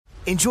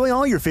Enjoy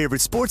all your favorite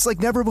sports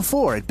like never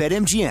before at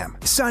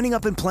BetMGM. Signing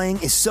up and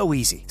playing is so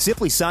easy.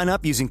 Simply sign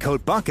up using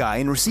code Buckeye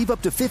and receive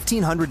up to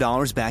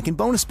 $1,500 back in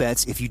bonus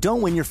bets if you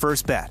don't win your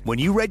first bet. When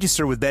you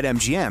register with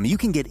BetMGM, you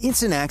can get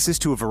instant access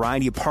to a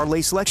variety of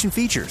parlay selection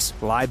features,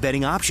 live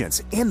betting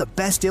options, and the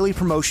best daily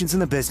promotions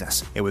in the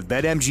business. And with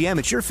BetMGM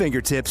at your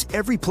fingertips,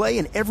 every play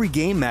and every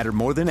game matter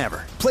more than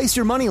ever. Place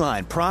your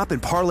moneyline, prop,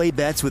 and parlay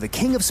bets with the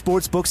king of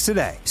sportsbooks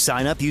today.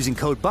 Sign up using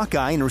code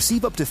Buckeye and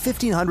receive up to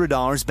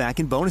 $1,500 back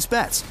in bonus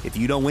bets if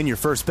you don't win your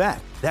first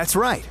bet. That's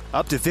right,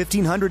 up to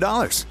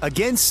 $1,500.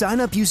 Again, sign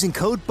up using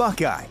code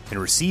Buckeye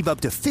and receive up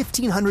to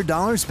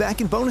 $1,500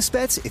 back in bonus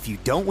bets if you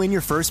don't win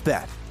your first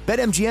bet.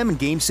 BetMGM and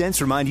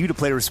GameSense remind you to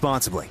play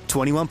responsibly.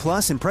 21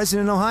 plus and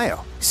present in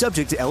Ohio.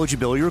 Subject to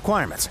eligibility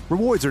requirements.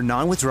 Rewards are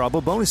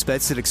non-withdrawable bonus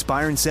bets that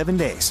expire in 7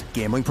 days.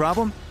 Gambling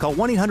problem? Call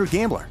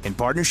 1-800-GAMBLER in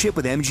partnership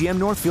with MGM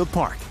Northfield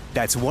Park.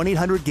 That's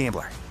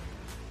 1-800-GAMBLER.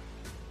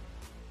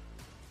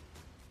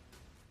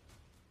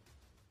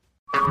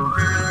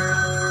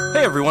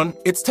 Hey everyone,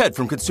 it's Ted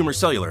from Consumer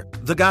Cellular,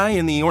 the guy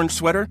in the orange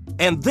sweater,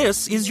 and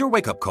this is your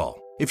wake-up call.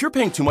 If you're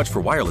paying too much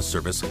for wireless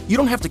service, you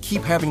don't have to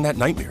keep having that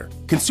nightmare.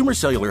 Consumer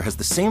Cellular has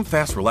the same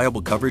fast,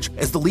 reliable coverage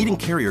as the leading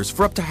carriers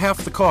for up to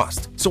half the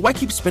cost. So why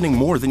keep spending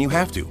more than you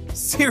have to?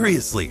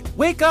 Seriously,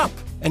 wake up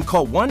and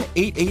call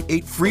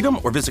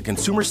 1-888-FREEDOM or visit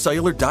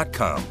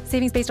consumercellular.com.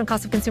 Savings based on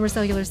cost of Consumer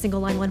Cellular single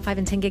line 1, 5,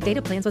 and 10 gig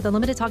data plans with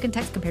unlimited talk and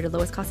text compared to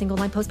lowest cost single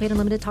line postpaid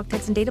unlimited talk,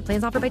 text, and data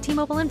plans offered by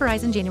T-Mobile and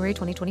Verizon January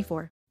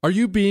 2024. Are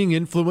you being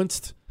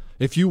influenced?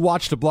 If you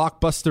watched a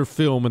blockbuster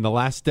film in the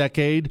last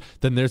decade,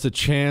 then there's a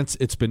chance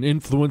it's been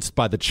influenced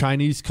by the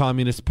Chinese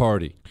Communist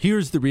Party.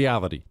 Here's the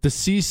reality. The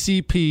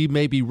CCP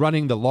may be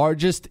running the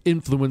largest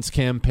influence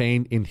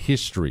campaign in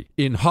history.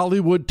 In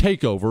Hollywood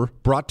Takeover,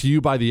 brought to you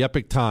by the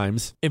Epic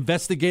Times,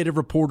 investigative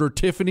reporter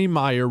Tiffany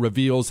Meyer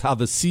reveals how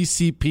the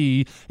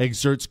CCP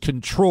exerts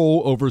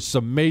control over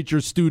some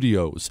major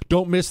studios.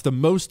 Don't miss the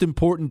most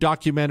important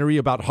documentary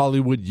about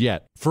Hollywood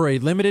yet. For a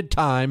limited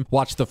time,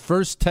 watch the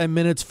first 10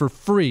 minutes for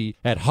free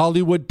at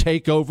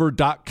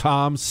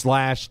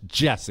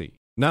HollywoodTakeover.com/Jesse.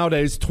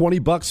 Nowadays,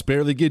 $20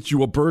 barely gets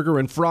you a burger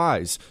and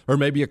fries, or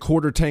maybe a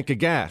quarter tank of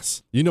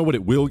gas. You know what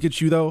it will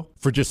get you, though?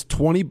 For just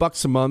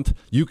 $20 a month,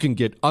 you can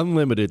get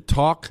unlimited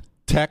talk,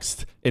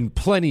 text, and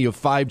plenty of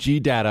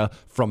 5G data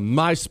from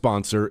my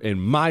sponsor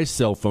and my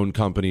cell phone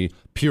company,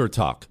 Pure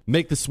Talk.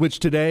 Make the switch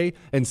today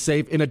and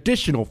save an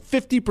additional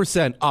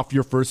 50% off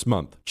your first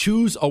month.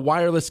 Choose a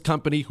wireless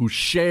company who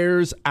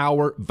shares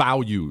our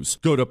values.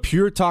 Go to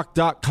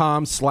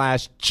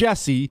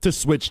puretalk.com/Jesse to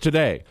switch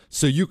today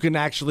so you can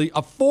actually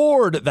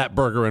afford that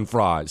burger and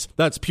fries.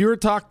 That's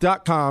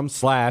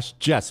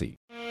puretalk.com/Jesse.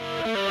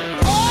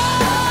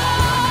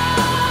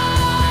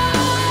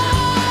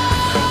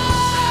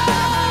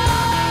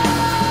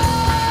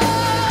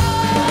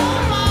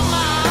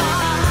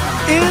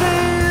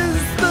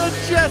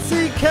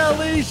 Jesse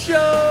Kelly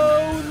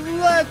Show.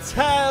 Let's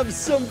have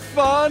some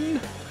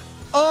fun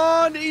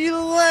on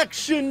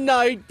election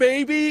night,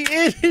 baby.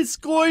 It is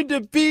going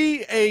to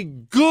be a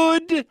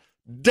good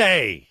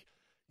day.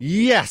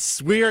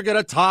 Yes, we are going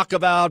to talk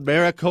about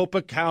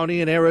Maricopa County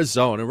in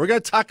Arizona. We're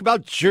going to talk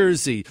about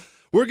Jersey.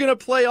 We're going to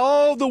play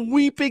all the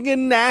weeping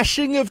and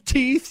gnashing of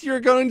teeth you're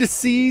going to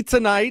see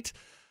tonight.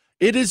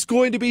 It is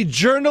going to be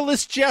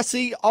Journalist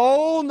Jesse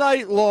all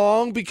night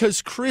long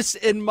because Chris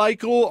and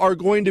Michael are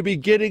going to be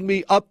getting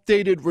me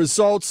updated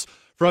results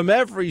from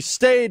every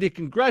state and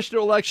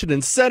congressional election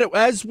and Senate.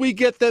 As we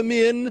get them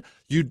in,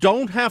 you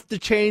don't have to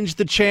change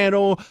the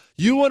channel.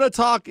 You want to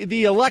talk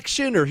the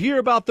election or hear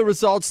about the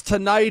results,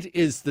 tonight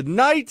is the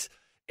night.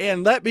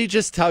 And let me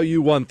just tell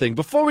you one thing.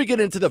 Before we get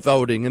into the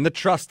voting and the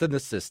trust in the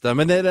system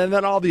and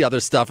then all the other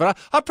stuff, and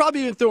I'll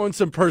probably even throw in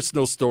some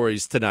personal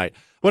stories tonight.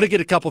 I want to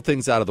get a couple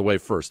things out of the way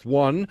first.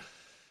 One,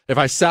 if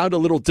I sound a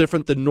little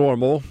different than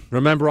normal,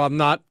 remember I'm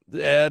not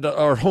at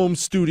our home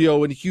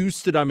studio in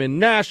Houston. I'm in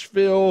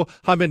Nashville.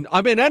 I'm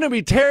in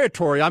enemy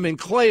territory. I'm in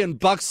Clay and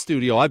Buck's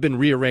studio. I've been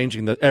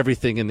rearranging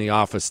everything in the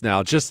office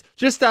now, just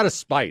out of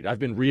spite. I've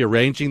been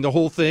rearranging the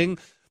whole thing.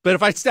 But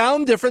if I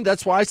sound different,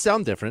 that's why I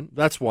sound different.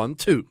 That's one.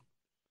 Two,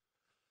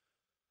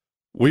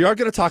 we are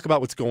going to talk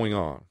about what's going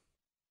on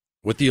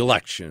with the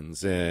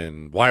elections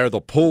and why are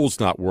the polls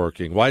not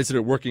working? Why isn't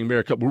it working in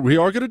America? We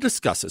are going to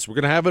discuss this. We're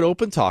going to have an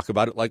open talk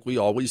about it like we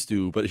always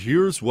do. But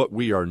here's what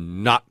we are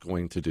not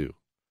going to do.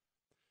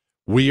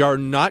 We are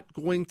not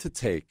going to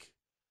take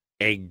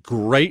a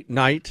great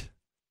night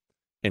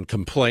and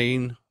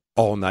complain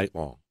all night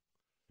long.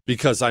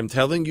 Because I'm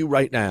telling you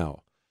right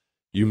now,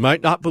 you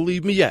might not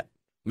believe me yet.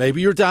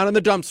 Maybe you're down in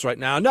the dumps right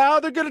now. Now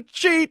they're going to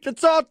cheat.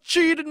 It's all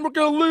cheating. We're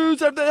going to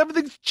lose.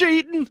 Everything's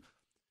cheating.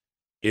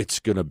 It's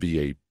going to be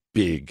a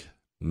big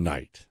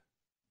night.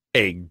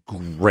 A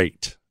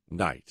great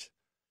night.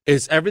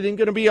 Is everything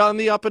going to be on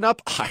the up and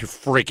up? I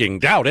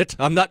freaking doubt it.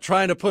 I'm not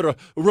trying to put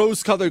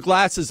rose-colored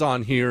glasses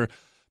on here,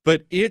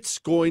 but it's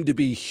going to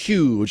be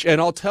huge.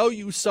 And I'll tell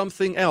you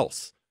something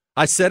else.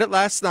 I said it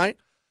last night.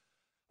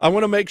 I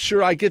want to make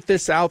sure I get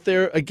this out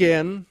there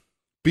again.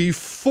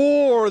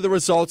 before the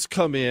results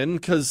come in,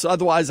 because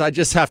otherwise I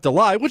just have to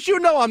lie, which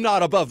I'm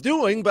not above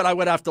doing, but I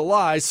would have to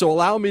lie. So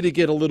allow me to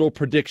get a little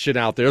prediction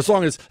out there. As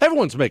long as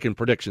everyone's making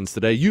predictions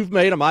today. You've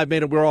made them, I've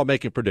made them, we're all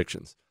making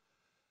predictions.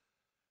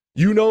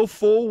 You know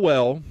full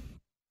well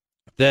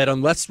that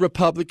unless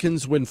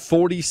Republicans win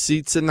 40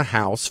 seats in the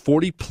House,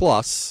 40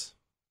 plus,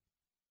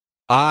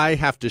 I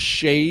have to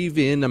shave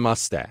in a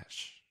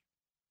mustache.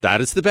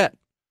 That is the bet.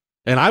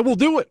 And I will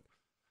do it.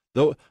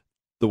 Though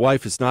the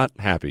wife is not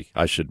happy,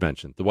 I should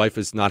mention. The wife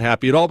is not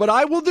happy at all, but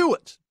I will do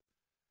it.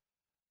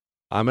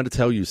 I'm going to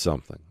tell you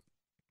something.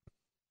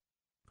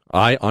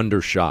 I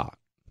undershot.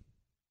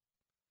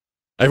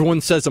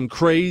 Everyone says I'm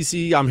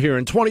crazy. I'm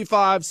hearing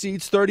 25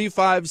 seats,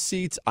 35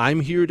 seats.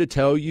 I'm here to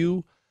tell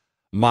you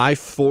my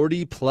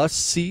 40-plus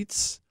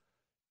seats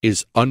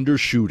is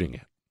undershooting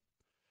it.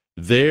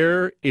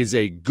 There is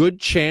a good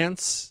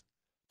chance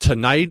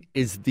tonight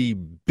is the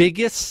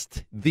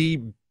biggest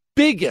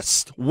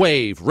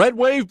wave, red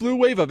wave, blue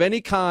wave of any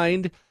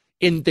kind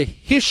in the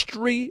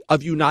history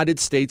of United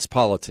States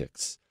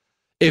politics.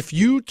 If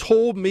you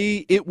told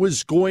me it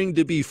was going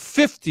to be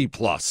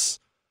 50-plus,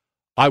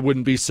 I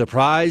wouldn't be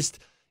surprised.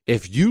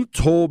 If you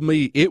told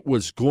me it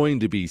was going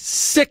to be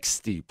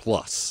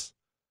 60-plus,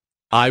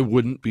 I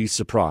wouldn't be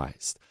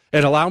surprised.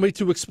 And allow me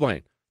to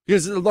explain.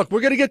 Because, look,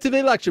 we're going to get to the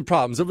election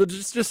problems.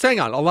 Just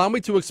hang on. Allow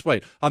me to explain.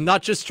 I'm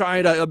not just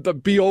trying to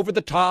be over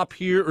the top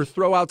here or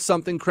throw out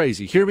something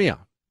crazy. Hear me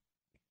out.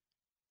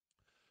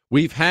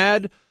 We've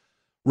had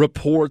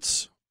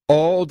reports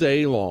all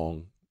day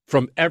long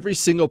from every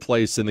single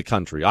place in the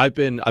country. I've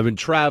been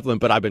traveling,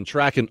 but I've been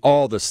tracking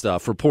all the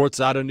stuff.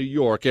 Reports out of New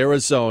York,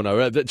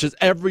 Arizona, just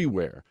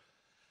everywhere.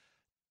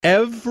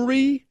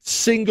 Every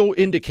single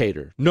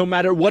indicator, no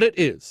matter what it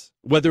is,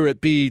 whether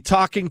it be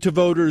talking to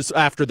voters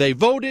after they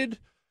voted,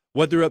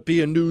 whether it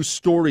be a news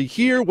story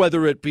here,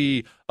 whether it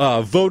be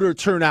voter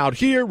turnout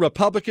here,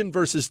 Republican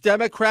versus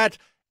Democrat,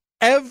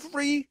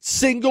 every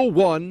single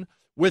one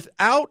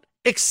without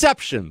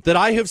exception that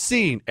I have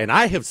seen, and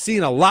I have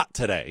seen a lot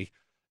today,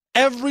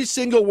 every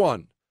single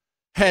one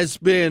has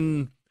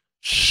been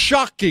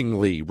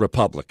shockingly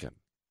Republican.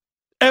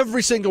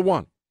 Every single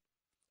one.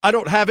 I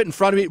don't have it in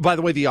front of me. By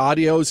the way, the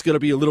audio is going to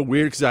be a little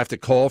weird because I have to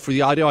call for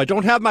the audio. I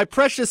don't have my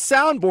precious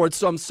soundboard,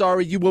 so I'm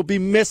sorry. You will be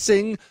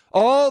missing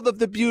all of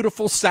the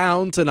beautiful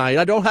sound tonight.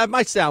 I don't have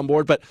my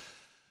soundboard, but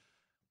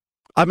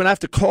I'm going to have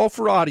to call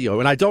for audio,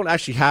 and I don't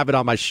actually have it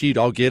on my sheet.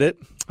 I'll get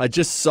it. I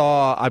just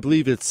saw, I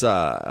believe it's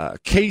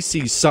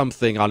Casey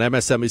something on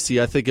MSNBC,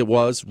 I think it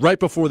was, right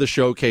before the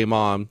show came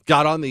on,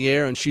 got on the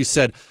air, and she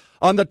said,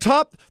 on the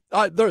top,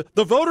 the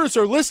voters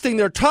are listing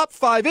their top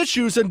 5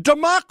 issues, and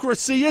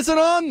democracy isn't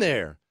on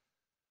there.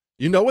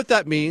 You know what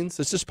that means?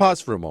 Let's just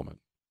pause for a moment.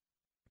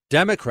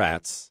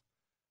 Democrats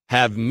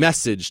have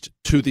messaged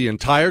to the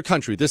entire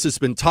country. This has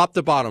been top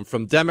to bottom,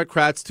 from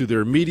Democrats to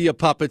their media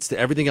puppets to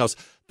everything else.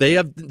 They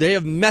have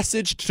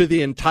messaged to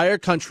the entire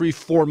country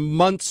for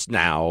months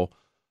now,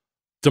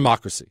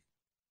 democracy.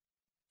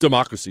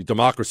 Democracy,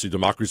 democracy,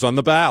 democracy's on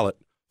the ballot.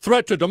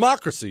 Threat to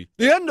democracy.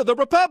 The end of the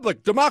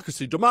republic.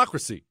 Democracy,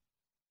 democracy.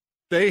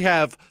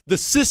 The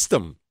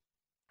system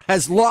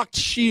has locked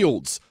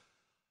shields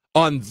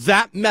on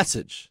that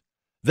message.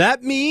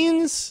 That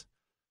means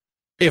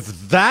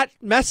if that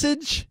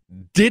message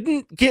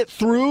didn't get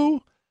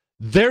through,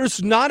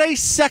 there's not a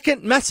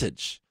second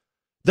message.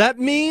 That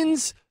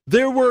means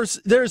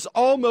there's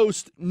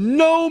almost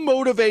no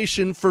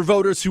motivation for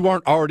voters who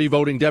aren't already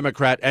voting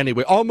Democrat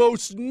anyway.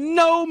 Almost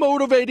no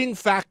motivating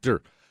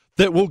factor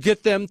that will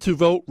get them to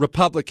vote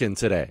Republican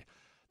today.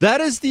 That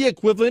is the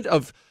equivalent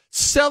of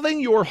selling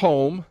your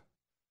home,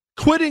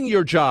 quitting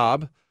your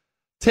job,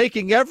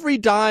 taking every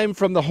dime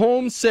from the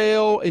home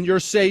sale and your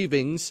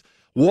savings,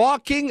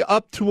 walking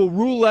up to a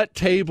roulette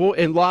table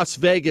in Las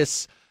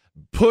Vegas,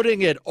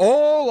 putting it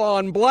all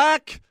on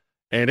black,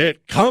 and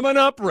it coming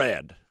up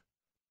red.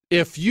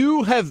 If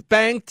you have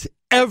banked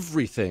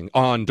everything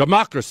on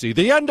democracy,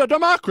 the end of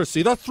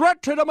democracy, the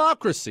threat to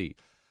democracy,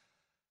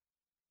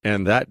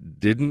 and that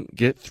didn't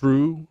get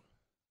through,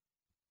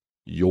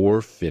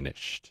 you're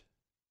finished.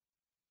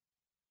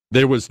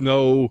 There was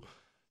no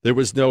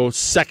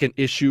second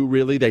issue,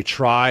 really. They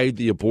tried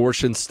the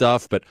abortion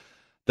stuff, but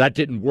that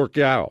didn't work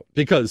out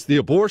because the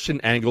abortion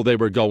angle they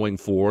were going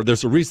for,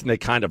 there's a reason they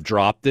kind of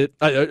dropped it.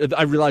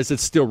 I realize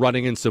it's still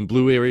running in some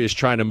blue areas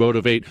trying to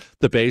motivate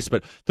the base,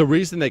 but the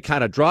reason they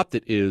kind of dropped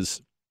it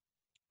is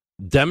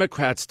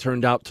Democrats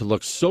turned out to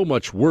look so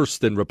much worse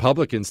than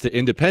Republicans to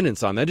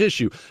independents on that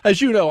issue.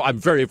 As you know, I'm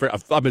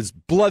as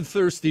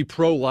bloodthirsty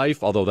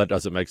pro-life, although that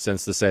doesn't make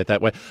sense to say it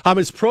that way. I'm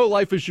as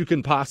pro-life as you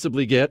can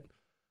possibly get.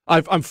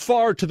 I'm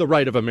far to the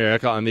right of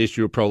America on the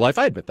issue of pro-life.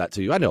 I admit that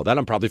to you. I know that.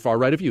 I'm probably far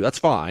right of you. That's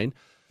fine.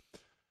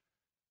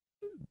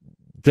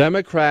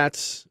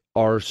 Democrats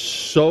are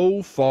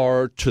so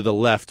far to the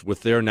left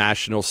with their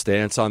national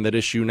stance on that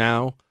issue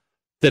now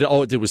that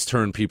all it did was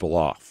turn people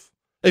off.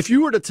 If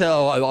you were to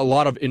tell a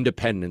lot of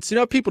independents,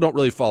 people don't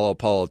really follow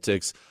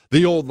politics,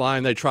 the old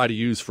line they try to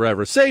use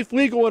forever, safe,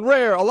 legal, and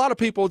rare, a lot of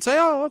people would say,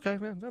 oh, okay,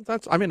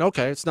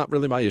 okay, it's not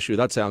really my issue.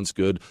 That sounds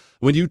good.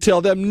 When you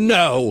tell them,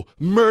 no,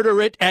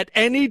 murder it at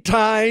any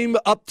time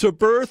up to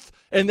birth,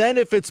 and then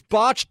if it's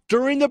botched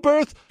during the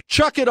birth,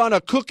 chuck it on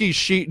a cookie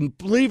sheet and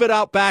leave it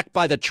out back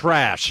by the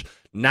trash.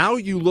 Now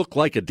you look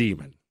like a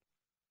demon.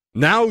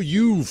 Now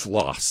you've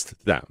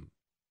lost them.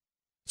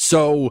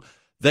 So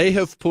they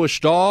have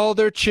pushed all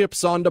their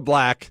chips onto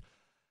black,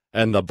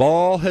 and the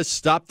ball has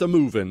stopped the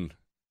moving,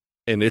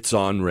 and it's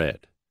on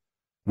red.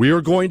 We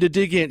are going to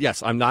dig in.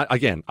 Yes, I'm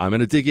going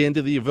to dig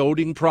into the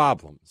voting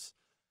problems.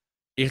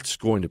 It's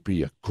going to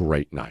be a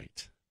great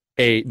night.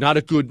 Not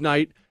a good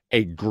night,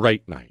 a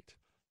great night.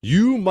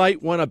 You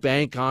might want to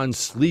bank on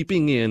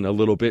sleeping in a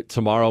little bit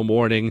tomorrow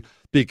morning,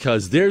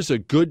 because there's a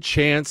good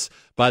chance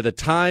by the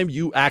time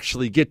you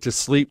actually get to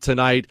sleep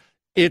tonight,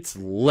 it's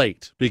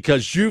late,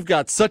 because you've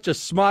got such a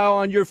smile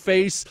on your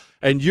face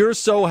and you're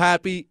so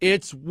happy.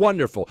 It's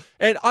wonderful.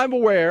 And I'm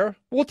aware,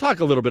 we'll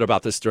talk a little bit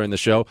about this during the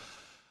show.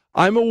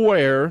 I'm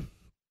aware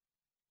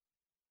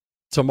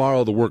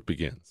tomorrow the work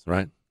begins,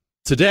 right?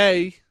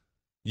 Today,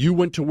 you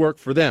went to work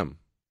for them.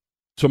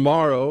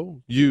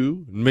 Tomorrow,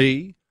 you,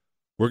 me,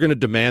 we're going to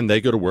demand they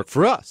go to work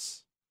for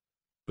us.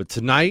 But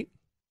tonight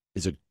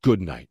is a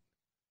good night.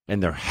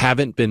 And there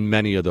haven't been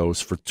many of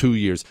those for 2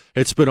 years.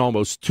 It's been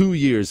almost 2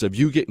 years of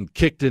you getting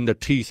kicked in the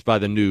teeth by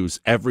the news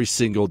every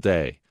single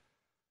day.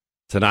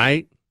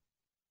 Tonight,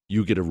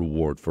 you get a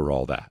reward for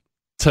all that.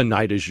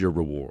 Tonight is your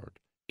reward.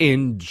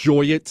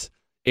 Enjoy it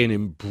and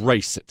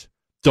embrace it.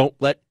 Don't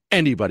let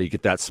anybody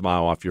get that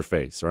smile off your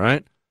face, all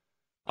right?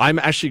 I'm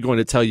actually going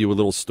to tell you a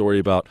little story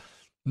about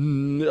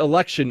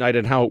election night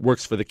and how it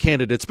works for the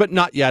candidates, but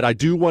not yet. I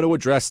do want to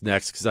address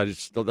next,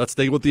 because let's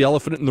stay with the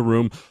elephant in the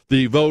room,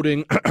 the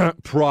voting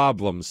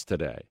problems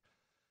today.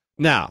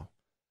 Now,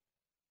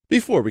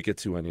 before we get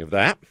to any of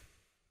that,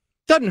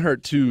 doesn't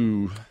hurt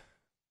to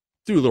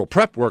do a little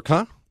prep work,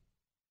 huh?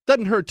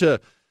 Doesn't hurt to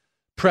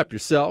prep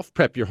yourself,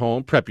 prep your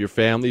home, prep your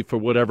family for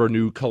whatever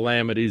new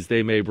calamities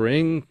they may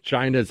bring.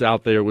 China's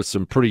out there with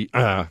some pretty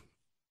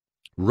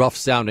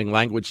rough-sounding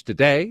language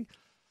today.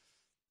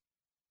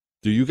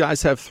 Do you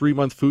guys have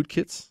 3-month food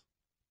kits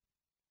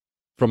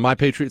from My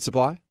Patriot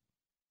Supply?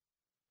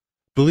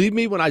 Believe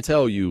me when I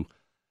tell you,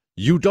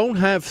 you don't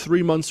have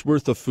 3 months'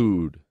 worth of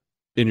food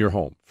in your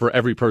home for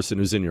every person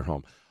who's in your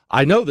home.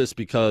 I know this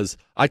because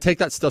I take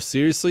that stuff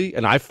seriously,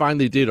 and I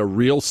finally did a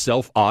real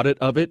self-audit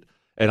of it,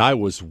 and I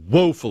was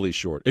woefully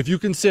short. If you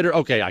consider,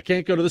 okay, I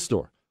can't go to the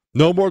store,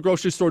 no more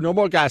grocery store, no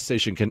more gas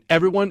station, can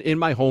everyone in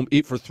my home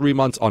eat for 3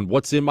 months on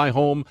what's in my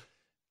home?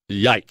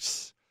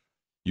 Yikes.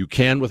 You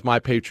can with My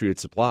Patriot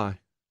Supply.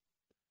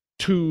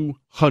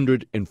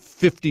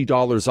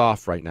 $250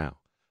 off right now.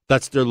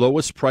 That's their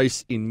lowest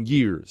price in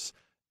years.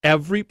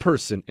 Every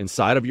person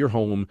inside of your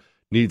home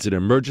needs an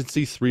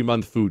emergency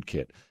 3-month food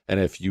kit. And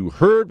if you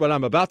heard what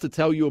I'm about to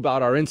tell you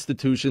about our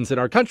institutions in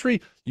our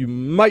country, you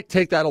might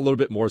take that a little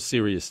bit more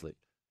seriously.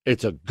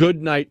 It's a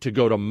good night to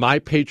go to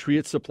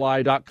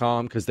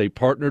mypatriotsupply.com, because they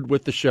partnered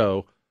with the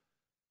show,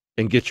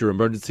 and get your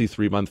emergency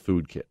 3-month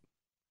food kit.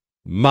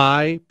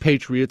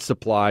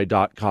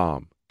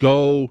 mypatriotsupply.com.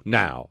 Go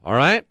now, all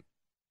right?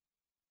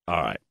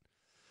 All right.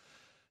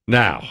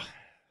 Now,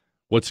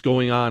 what's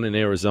going on in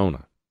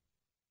Arizona?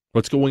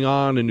 What's going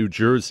on in New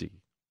Jersey?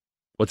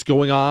 What's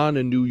going on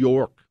in New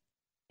York?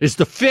 Is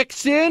the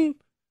fix in?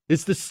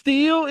 Is the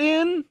steal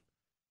in?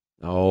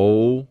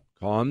 Oh,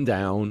 calm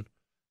down.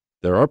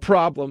 There are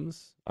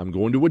problems. I'm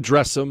going to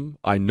address them.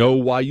 I know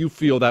why you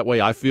feel that way.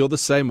 I feel the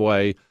same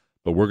way,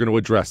 but we're going to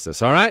address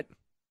this, all right?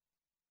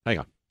 Hang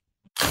on.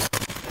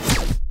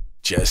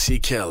 Jesse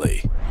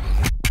Kelly.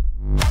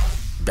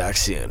 Back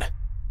soon.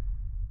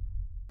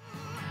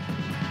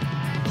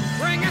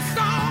 Bring a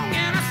song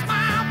and a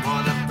smile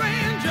for the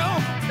banjo.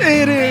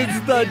 It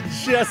is the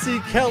Jesse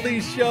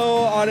Kelly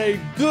Show on a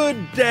good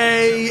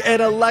day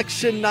at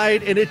election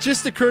night. And it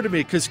just occurred to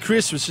me, because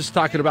Chris was just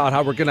talking about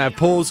how we're going to have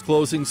polls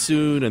closing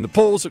soon, and the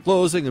polls are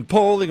closing and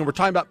polling, and we're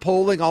talking about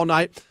polling all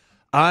night.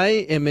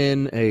 I am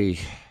in a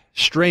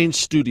strange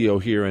studio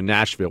here in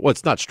Nashville. Well,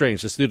 it's not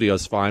strange. The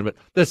studio's fine, but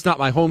that's not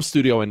my home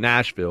studio in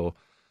Nashville.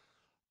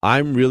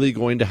 I'm really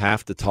going to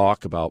have to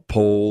talk about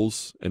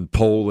polls and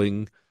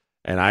polling,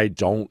 and I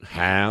don't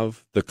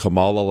have the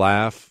Kamala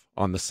laugh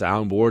on the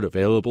soundboard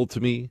available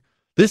to me.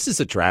 This is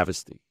a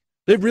travesty.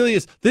 It really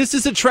is. This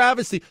is a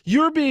travesty.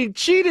 You're being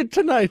cheated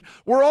tonight.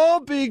 We're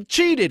all being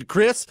cheated,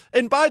 Chris.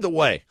 And by the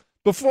way,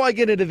 before I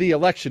get into the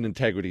election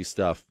integrity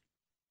stuff,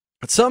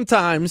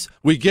 sometimes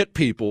we get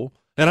people,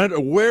 and I don't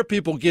know where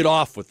people get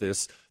off with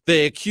this.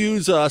 They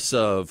accuse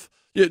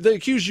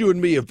you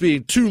and me of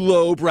being too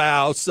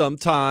lowbrow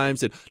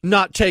sometimes and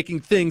not taking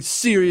things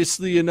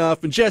seriously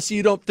enough. And Jesse,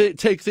 you don't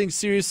take things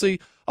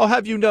seriously. I'll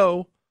have you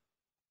know,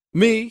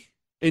 me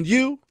and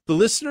you, the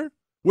listener,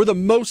 we're the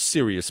most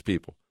serious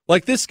people.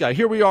 Like this guy.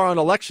 Here we are on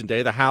election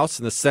day. The House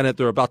and the Senate,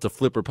 they're about to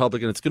flip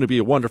Republican. It's going to be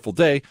a wonderful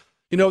day.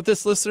 You know what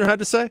this listener had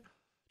to say?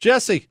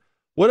 Jesse,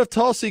 what if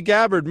Tulsi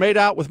Gabbard made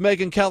out with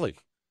Megyn Kelly?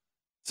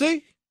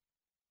 See?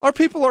 Our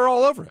people are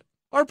all over it.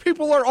 Our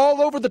people are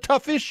all over the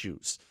tough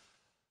issues.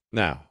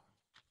 Now,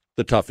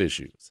 the tough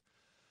issues.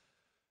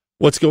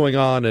 What's going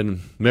on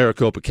in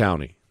Maricopa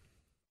County?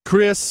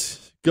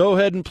 Chris, go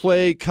ahead and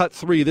play cut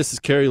 3. This is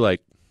Carrie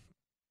Lake.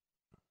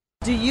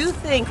 Do you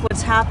think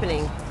what's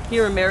happening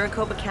here in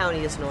Maricopa County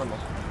is normal?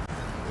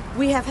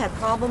 We have had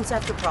problems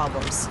after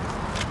problems.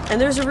 And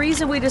there's a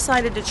reason we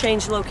decided to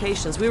change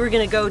locations. We were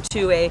going to go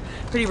to a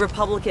pretty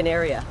Republican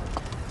area.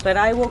 But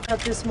I woke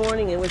up this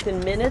morning and within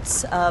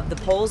minutes of the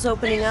polls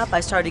opening up, I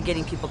started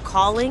getting people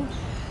calling,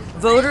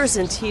 voters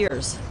in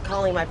tears,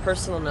 calling my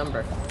personal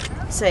number,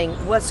 saying,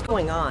 what's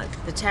going on?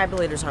 The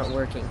tabulators aren't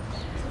working.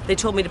 They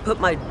told me to put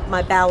my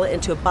ballot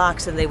into a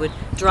box and they would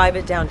drive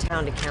it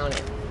downtown to count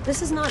it.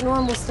 This is not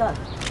normal stuff.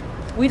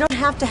 We don't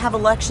have to have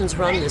elections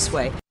run this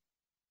way.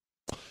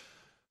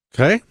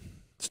 Okay,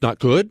 it's not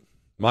good.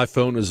 My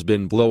phone has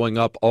been blowing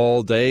up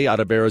all day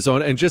out of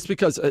Arizona. And just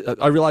because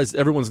I realize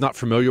everyone's not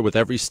familiar with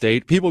every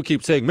state, people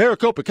keep saying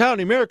Maricopa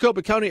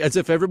County, as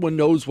if everyone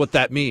knows what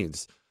that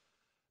means.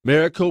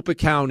 Maricopa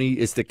County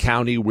is the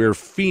county where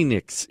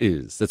Phoenix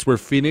is. That's where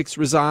Phoenix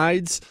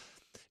resides.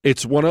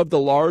 It's one of the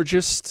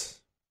largest,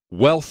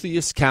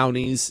 wealthiest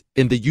counties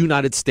in the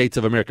United States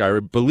of America. I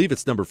believe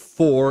it's number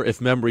 4,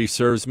 if memory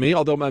serves me,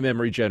 although my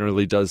memory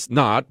generally does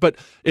not. But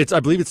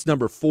I believe it's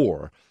number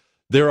 4.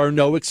 There are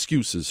no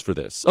excuses for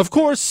this. Of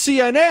course,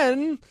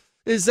 CNN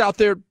is out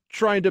there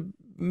trying to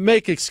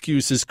make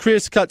excuses.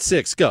 Chris, cut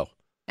 6, go.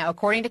 Now,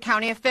 according to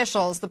county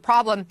officials, the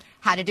problem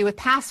had to do with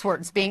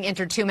passwords being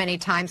entered too many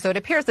times, so it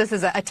appears this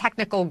is a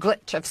technical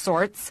glitch of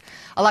sorts.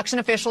 Election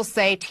officials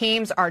say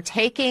teams are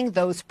taking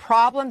those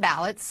problem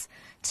ballots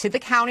to the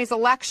county's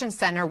election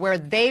center where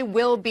they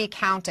will be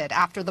counted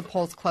after the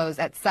polls close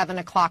at 7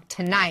 o'clock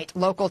tonight,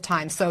 local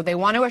time. So they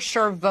want to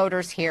assure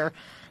voters here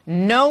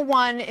no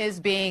one is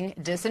being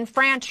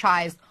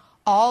disenfranchised.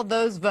 All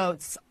those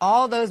votes,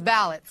 all those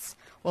ballots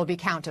will be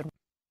counted.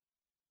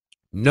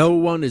 No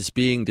one is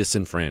being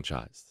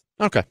disenfranchised.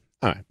 Okay.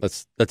 All right.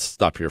 Let's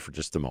stop here for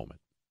just a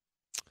moment.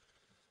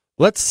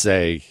 Let's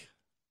say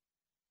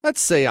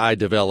I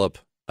develop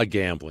a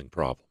gambling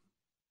problem.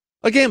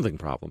 A gambling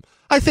problem.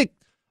 I think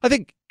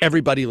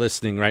everybody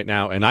listening right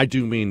now, and I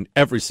do mean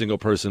every single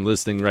person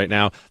listening right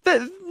now,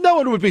 that no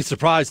one would be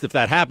surprised if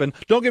that happened.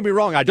 Don't get me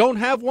wrong, I don't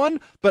have one,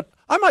 but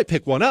I might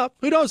pick one up.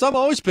 Who knows? I'm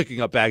always picking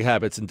up bad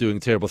habits and doing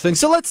terrible things.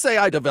 So let's say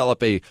I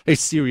develop a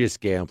serious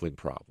gambling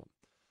problem.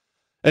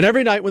 And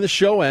every night when the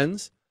show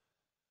ends,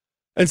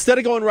 instead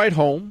of going right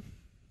home,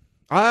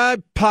 I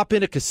pop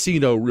in a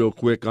casino real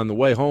quick on the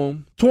way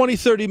home, 20,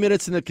 30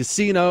 minutes in the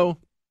casino,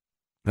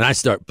 and I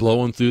start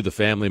blowing through the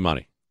family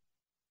money.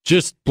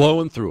 Just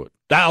blowing through it.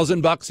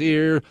 $1,000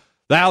 here,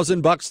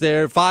 $1,000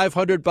 there,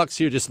 $500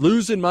 here, just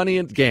losing money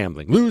at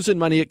gambling, losing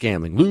money at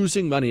gambling,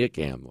 losing money at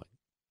gambling.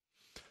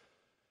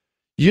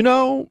 You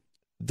know,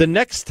 the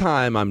next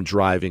time I'm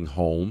driving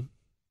home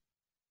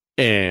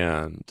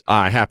and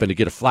I happen to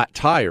get a flat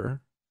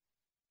tire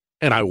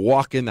and I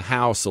walk in the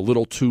house a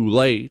little too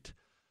late,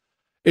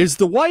 is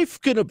the wife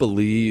going to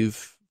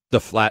believe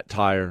the flat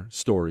tire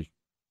story?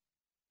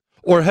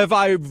 Or have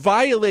I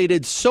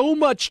violated so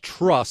much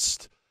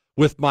trust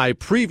with my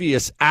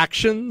previous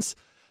actions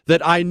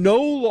that I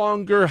no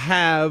longer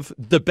have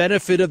the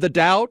benefit of the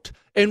doubt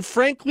and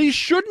frankly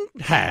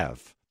shouldn't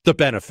have the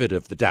benefit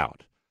of the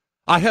doubt?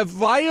 I have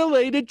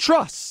violated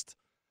trust.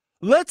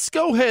 Let's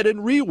go ahead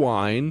and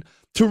rewind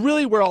to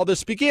really where all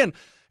this began.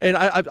 And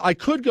I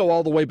could go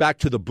all the way back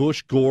to the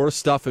Bush-Gore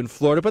stuff in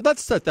Florida, but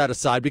let's set that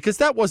aside because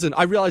that wasn't,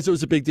 I realized it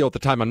was a big deal at the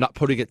time. I'm not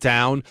putting it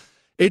down.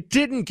 It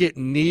didn't get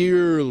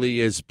nearly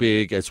as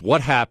big as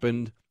what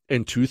happened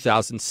in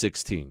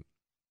 2016.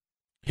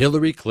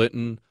 Hillary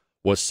Clinton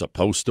was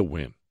supposed to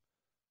win.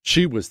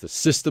 She was the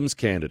system's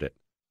candidate.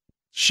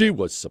 She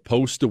was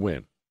supposed to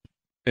win.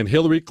 And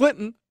Hillary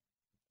Clinton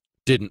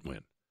didn't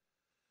win.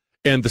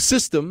 And the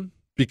system,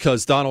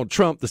 because Donald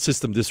Trump, the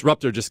system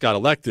disruptor, just got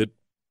elected,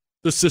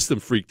 the system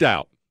freaked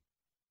out.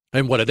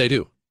 And what did they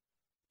do?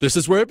 This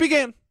is where it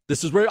began.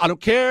 This is where, I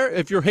don't care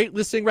if you're hate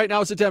listening right now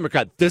as a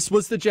Democrat, this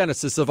was the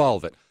genesis of all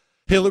of it.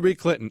 Hillary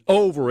Clinton,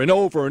 over and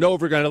over and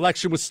over again. An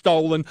election was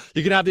stolen.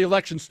 You can have the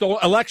election stolen.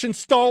 Election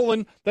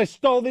stolen. They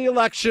stole the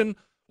election.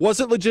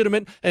 Wasn't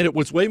legitimate, and it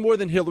was way more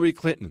than Hillary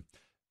Clinton.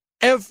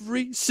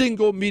 Every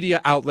single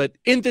media outlet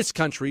in this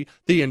country,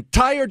 the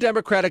entire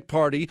Democratic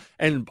Party,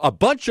 and a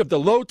bunch of the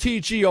low-T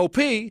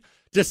GOP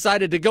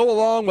decided to go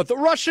along with the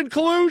Russian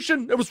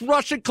collusion. It was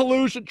Russian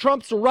collusion.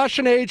 Trump's a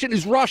Russian agent.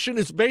 He's Russian.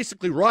 Is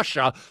basically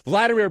Russia.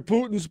 Vladimir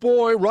Putin's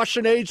boy,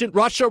 Russian agent,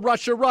 Russia,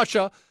 Russia,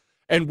 Russia.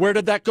 And where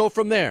did that go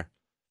from there?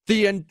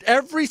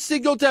 Every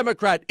single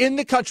Democrat in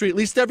the country, at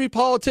least every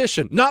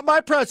politician, not my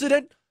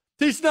president.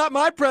 He's not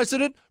my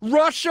president.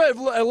 Russia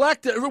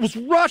elected. It was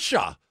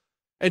Russia.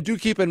 And do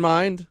keep in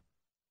mind,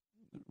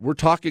 we're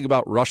talking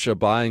about Russia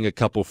buying a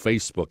couple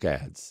Facebook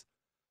ads.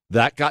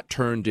 That got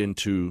turned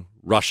into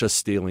Russia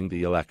stealing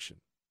the election.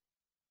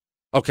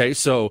 Okay,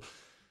 so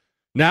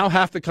now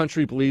half the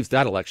country believes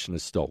that election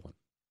is stolen.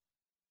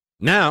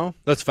 Now,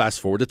 let's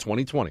fast forward to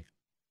 2020.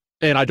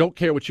 And I don't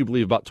care what you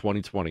believe about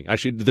 2020.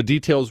 Actually, the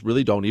details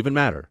really don't even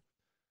matter.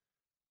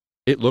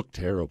 It looked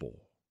terrible.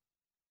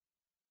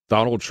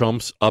 Donald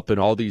Trump's up in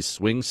all these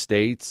swing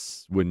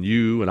states. When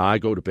you and I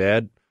go to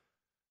bed,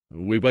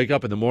 we wake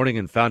up in the morning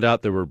and found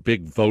out there were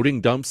big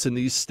voting dumps in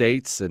these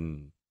states,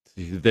 and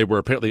they were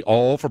apparently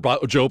all for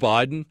Joe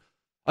Biden.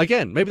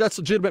 Again, maybe that's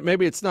legitimate,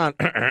 maybe it's not,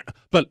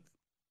 but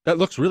that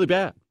looks really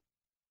bad.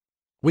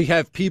 We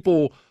have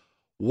people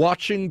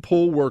watching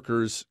poll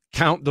workers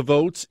count the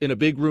votes in a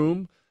big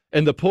room,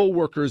 and the poll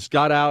workers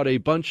got out a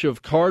bunch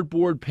of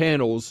cardboard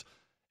panels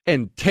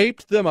and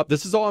taped them up.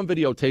 This is all on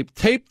videotape.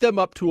 Taped them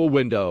up to a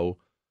window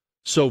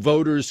so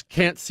voters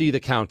can't see the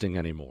counting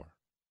anymore.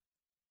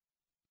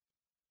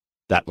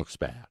 That looks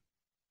bad.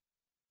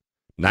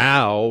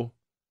 Now,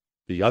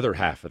 the other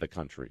half of the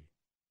country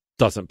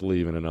doesn't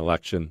believe in an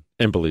election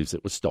and believes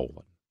it was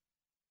stolen.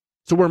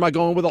 So where am I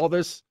going with all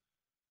this?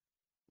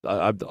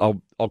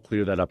 I'll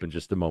clear that up in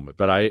just a moment.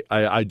 But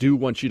I do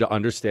want you to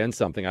understand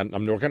something. We're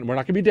not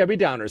going to be Debbie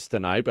Downers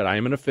tonight, but I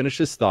am going to finish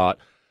this thought.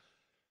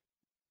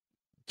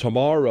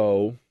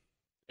 Tomorrow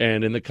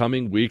and in the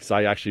coming weeks,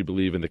 I actually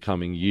believe in the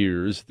coming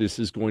years, this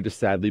is going to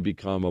sadly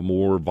become a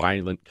more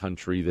violent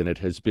country than it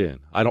has been.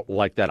 I don't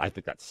like that. I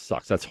think that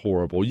sucks. That's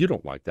horrible. You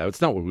don't like that.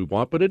 It's not what we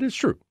want, but it is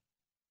true.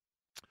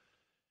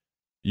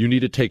 You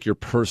need to take your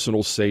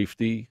personal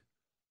safety.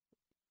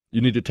 You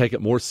need to take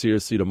it more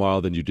seriously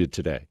tomorrow than you did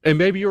today. And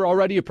maybe you're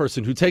already a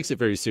person who takes it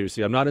very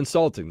seriously. I'm not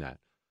insulting that.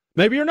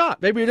 Maybe you're not.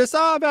 Maybe you're just,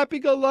 I'm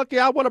happy-go-lucky.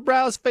 I want to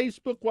browse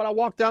Facebook when I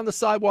walk down the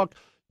sidewalk.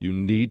 You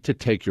need to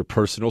take your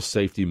personal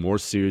safety more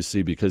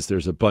seriously because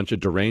there's a bunch of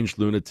deranged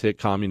lunatic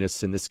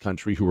communists in this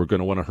country who are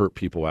going to want to hurt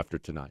people after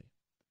tonight.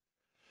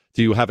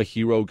 Do you have a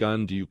hero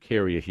gun? Do you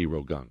carry a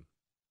hero gun?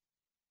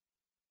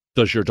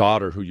 Does your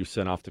daughter, who you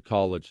sent off to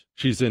college,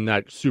 she's in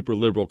that super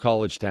liberal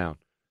college town,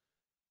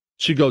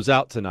 she goes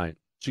out tonight,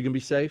 she can be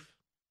safe?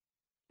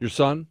 Your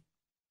son?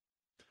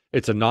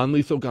 It's a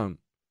non-lethal gun.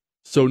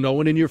 So no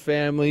one in your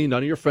family,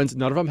 none of your friends,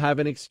 none of them have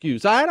an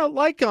excuse. I don't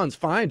like guns.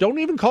 Fine. Don't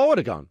even call it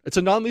a gun. It's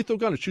a non-lethal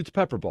gun. It shoots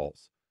pepper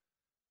balls.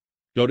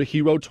 Go to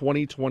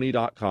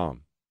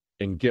hero2020.com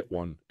and get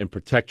one and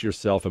protect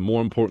yourself and,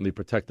 more importantly,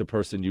 protect the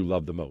person you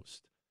love the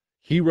most.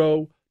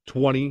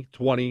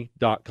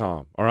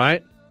 Hero2020.com. All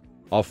right?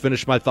 I'll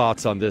finish my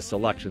thoughts on this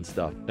election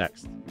stuff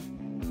next.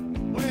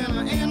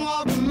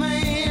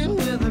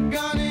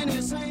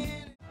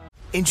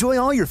 Enjoy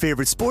all your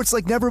favorite sports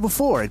like never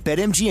before at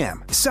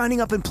BetMGM. Signing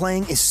up and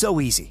playing is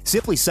so easy.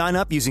 Simply sign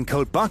up using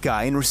code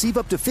Buckeye and receive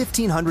up to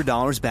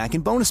 $1,500 back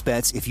in bonus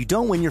bets if you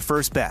don't win your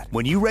first bet.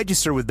 When you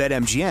register with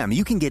BetMGM,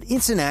 you can get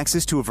instant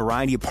access to a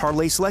variety of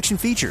parlay selection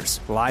features,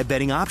 live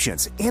betting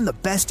options, and the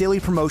best daily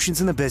promotions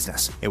in the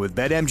business. And with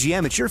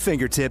BetMGM at your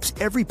fingertips,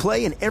 every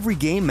play and every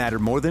game matter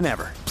more than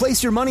ever.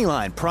 Place your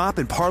moneyline, prop,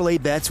 and parlay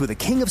bets with the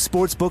king of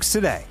sportsbooks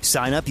today.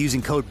 Sign up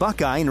using code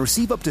Buckeye and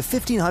receive up to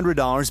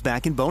 $1,500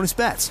 back in bonus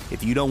bets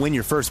if you don't win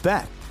your first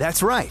bet.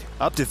 That's right,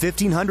 up to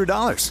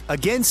 $1,500.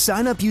 Again,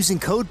 sign up using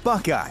code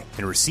Buckeye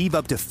and receive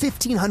up to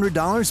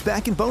 $1,500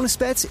 back in bonus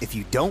bets if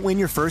you don't win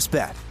your first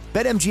bet.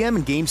 BetMGM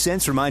and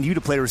GameSense remind you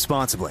to play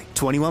responsibly.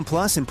 21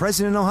 plus and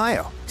present in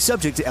Ohio.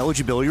 Subject to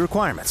eligibility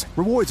requirements.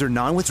 Rewards are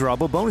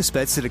non-withdrawable bonus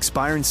bets that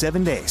expire in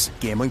 7 days.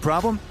 Gambling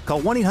problem?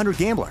 Call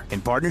 1-800-GAMBLER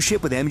in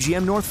partnership with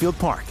MGM Northfield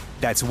Park.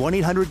 That's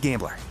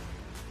 1-800-GAMBLER.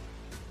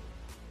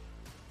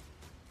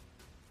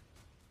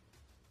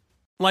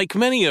 Like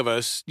many of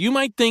us, you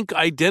might think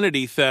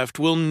identity theft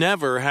will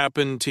never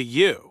happen to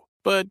you.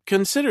 But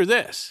consider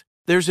this.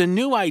 There's a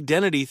new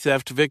identity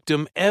theft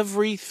victim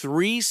every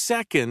 3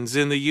 seconds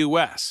in the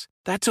U.S.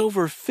 That's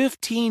over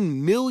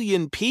 15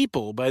 million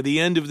people by the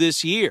end of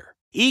this year,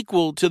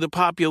 equal to the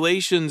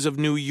populations of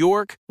New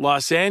York,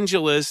 Los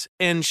Angeles,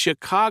 and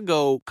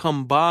Chicago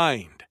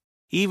combined.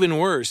 Even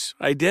worse,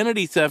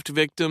 identity theft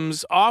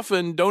victims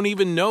often don't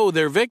even know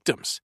they're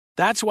victims.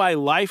 That's why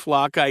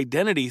LifeLock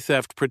Identity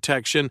Theft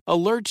Protection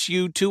alerts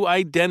you to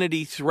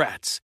identity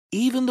threats,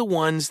 even the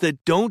ones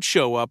that don't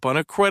show up on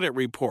a credit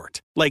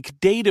report, like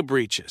data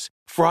breaches,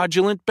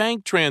 fraudulent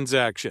bank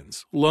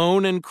transactions,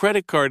 loan and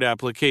credit card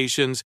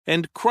applications,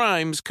 and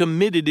crimes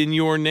committed in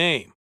your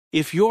name.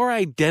 If your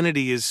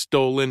identity is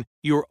stolen,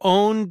 your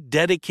own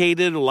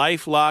dedicated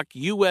LifeLock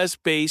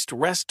U.S.-based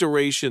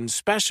restoration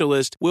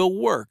specialist will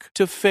work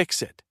to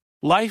fix it.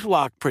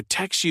 LifeLock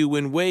protects you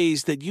in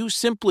ways that you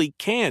simply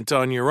can't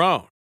on your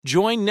own.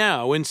 Join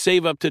now and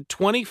save up to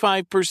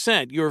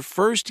 25% your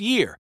first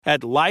year at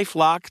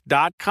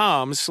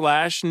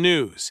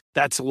LifeLock.com/news.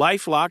 That's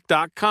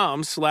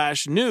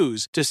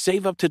LifeLock.com/news to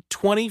save up to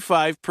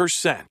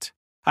 25%.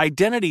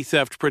 Identity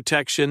theft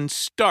protection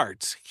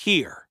starts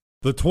here.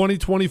 The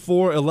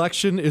 2024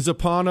 election is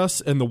upon us,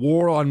 and the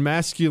war on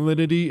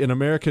masculinity in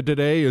America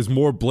today is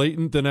more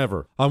blatant than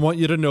ever. I want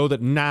you to know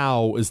that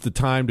now is the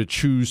time to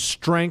choose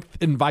strength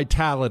and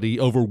vitality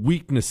over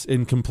weakness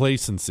and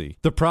complacency.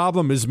 The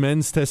problem is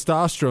men's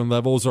testosterone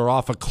levels are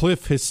off a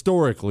cliff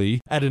historically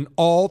at an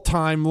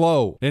all-time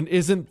low. And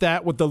isn't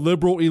that what the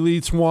liberal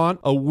elites want?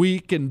 A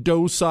weak and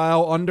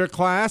docile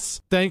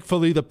underclass?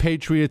 Thankfully, the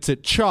patriots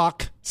at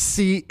Chalk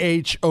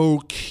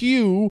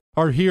CHOQ,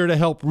 are here to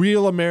help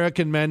real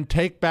American men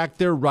take back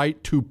their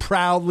right to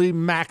proudly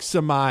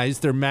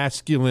maximize their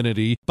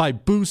masculinity by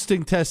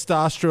boosting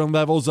testosterone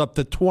levels up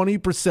to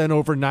 20%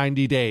 over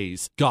 90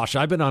 days. Gosh,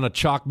 I've been on a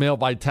Choq Male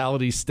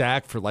Vitality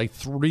stack for like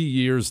 3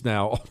 years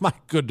now. Oh my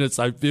goodness,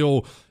 I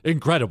feel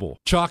incredible.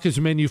 Choq is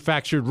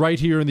manufactured right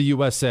here in the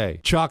USA.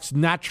 Choq's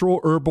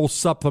natural herbal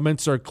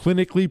supplements are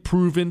clinically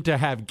proven to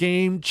have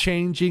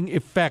game-changing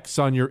effects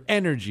on your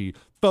energy,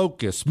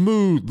 focus,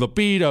 mood,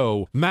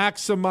 libido.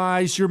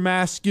 Maximize your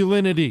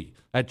masculinity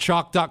at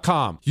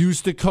Choq.com.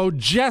 Use the code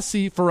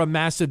Jesse for a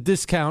massive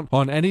discount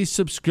on any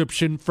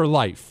subscription for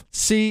life.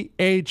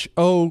 CHOQ.com,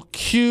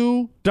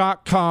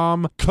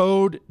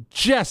 code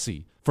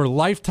Jesse for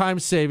lifetime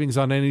savings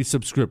on any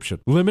subscription.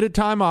 Limited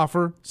time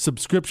offer.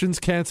 Subscriptions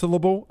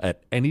cancelable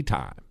at any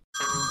time.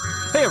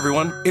 Hey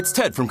everyone, it's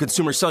Ted from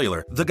Consumer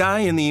Cellular, the guy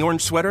in the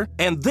orange sweater,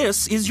 and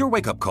this is your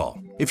wake-up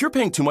call. If you're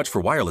paying too much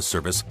for wireless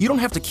service, you don't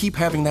have to keep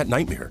having that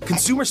nightmare.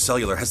 Consumer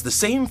Cellular has the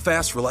same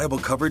fast, reliable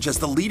coverage as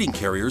the leading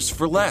carriers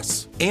for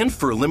less. And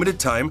for a limited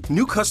time,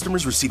 new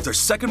customers receive their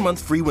second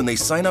month free when they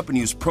sign up and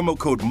use promo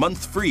code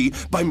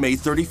MONTHFREE by May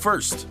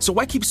 31st. So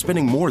why keep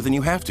spending more than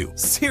you have to?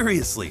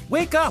 Seriously,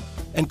 wake up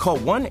and call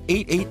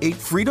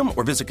 1-888-FREEDOM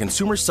or visit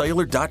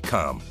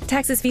consumercellular.com.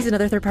 Taxes, fees, and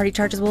other third-party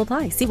charges will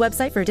apply. See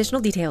website for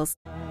additional details.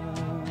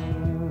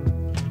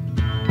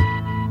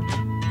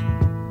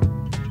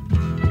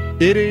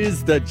 It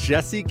is the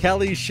Jesse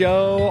Kelly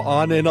Show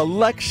on an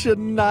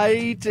election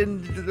night.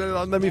 And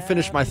let me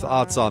finish my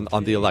thoughts on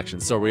the election.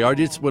 So we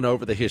already just went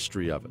over the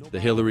history of it. The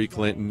Hillary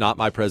Clinton, not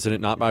my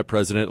president.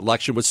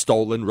 Election was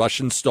stolen.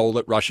 Russians stole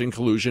it. Russian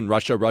collusion.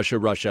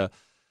 Russia.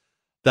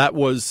 That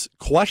was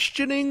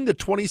questioning the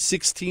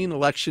 2016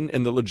 election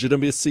and the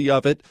legitimacy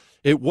of it.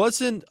 It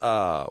wasn't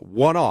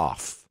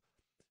one-off.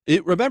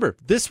 Remember,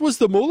 this was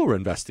the Mueller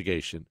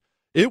investigation.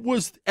 It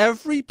was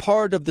every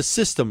part of the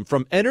system,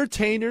 from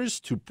entertainers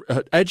to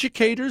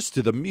educators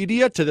to the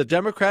media to the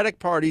Democratic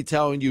Party,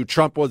 telling you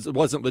Trump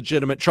wasn't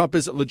legitimate, Trump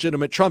isn't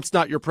legitimate, Trump's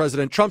not your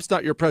president,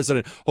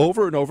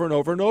 over and over and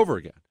over and over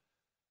again.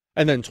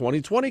 And then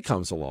 2020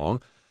 comes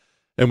along,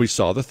 and we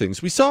saw the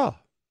things we saw.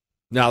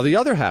 Now the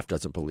other half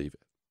doesn't believe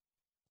it.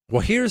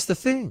 Well, here's the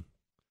thing.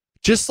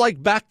 Just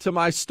like back to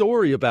my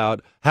story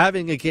about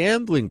having a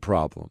gambling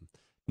problem.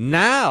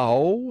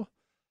 Now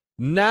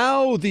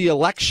the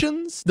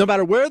elections, no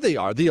matter where they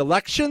are, the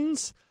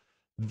elections,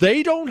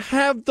 they don't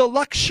have the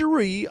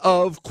luxury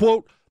of,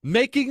 quote,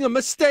 making a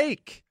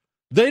mistake.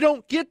 They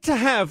don't get to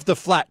have the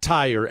flat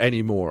tire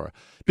anymore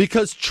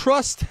because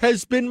trust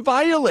has been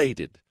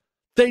violated.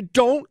 They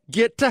don't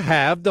get to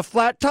have the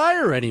flat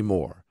tire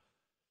anymore.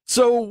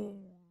 So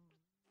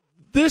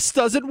this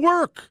doesn't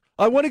work.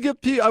 I want to give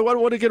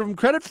them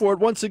credit for it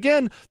once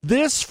again.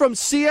 This from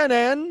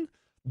CNN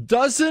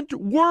doesn't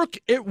work.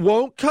 It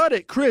won't cut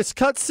it. Chris,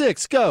 cut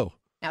 6. Go.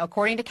 Now,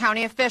 according to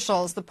county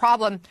officials, the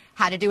problem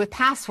had to do with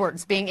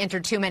passwords being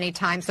entered too many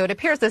times, so it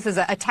appears this is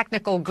a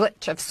technical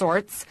glitch of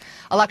sorts.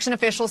 Election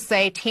officials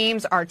say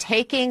teams are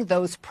taking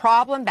those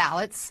problem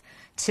ballots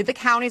to the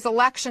county's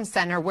election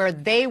center where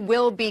they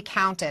will be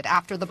counted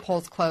after the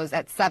polls close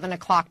at 7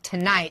 o'clock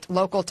tonight,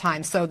 local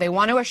time. So they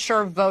want to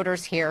assure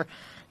voters here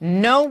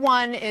no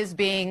one is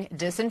being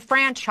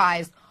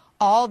disenfranchised.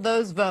 All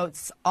those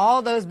votes,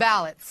 all those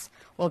ballots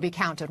will be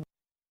counted.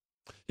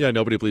 Yeah,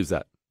 nobody believes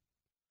that.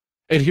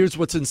 And here's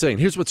what's insane.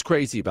 Here's what's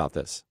crazy about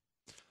this.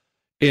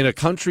 In a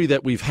country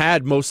that we've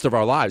had most of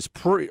our lives,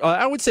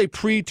 I would say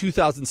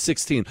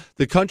pre-2016,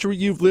 the country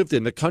you've lived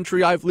in, the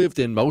country I've lived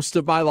in most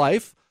of my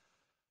life,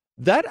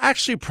 that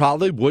actually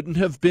probably wouldn't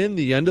have been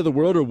the end of the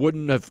world or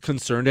wouldn't have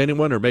concerned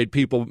anyone or made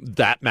people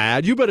that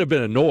mad. You would have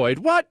been annoyed.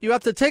 What? You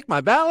have to take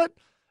my ballot?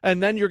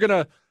 And then you'll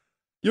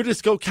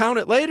just go count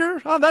it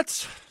later? Oh,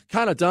 that's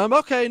kind of dumb.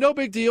 Okay, no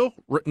big deal.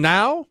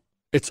 Now,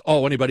 it's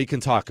all anybody can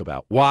talk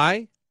about.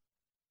 Why?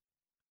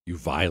 You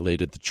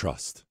violated the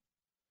trust.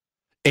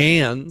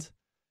 And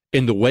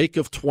in the wake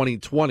of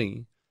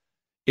 2020,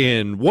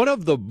 in one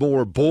of the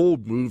more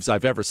bold moves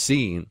I've ever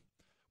seen,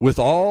 with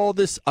all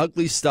this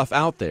ugly stuff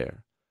out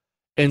there,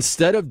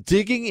 instead of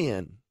digging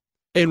in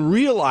and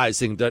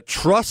realizing that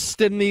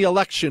trust in the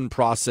election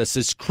process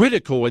is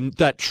critical and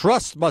that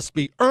trust must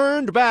be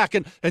earned back,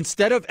 and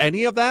instead of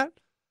any of that,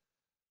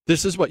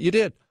 this is what you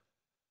did.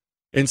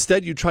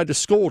 Instead, you tried to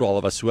scold all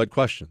of us who had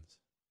questions.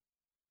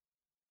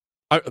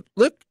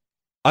 Look,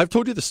 I've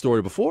told you the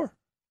story before.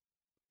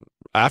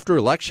 After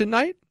election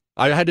night,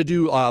 I had to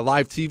do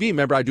live TV.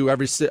 Remember, I do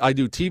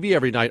TV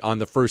every night on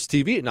the first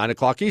TV at 9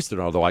 o'clock Eastern,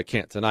 although I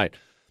can't tonight.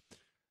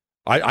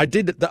 I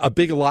did a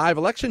big live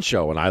election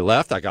show, and I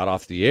left. I got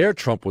off the air.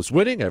 Trump was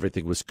winning.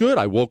 Everything was good.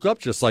 I woke up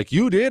just like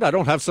you did. I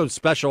don't have some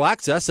special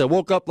access. I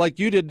woke up like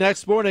you did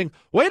next morning.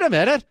 Wait a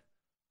minute.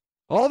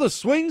 All the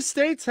swing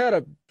states had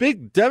a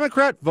big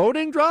Democrat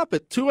voting drop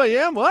at 2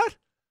 a.m.? What?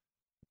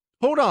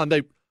 Hold on.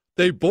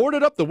 They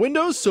boarded up the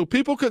windows so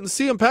people couldn't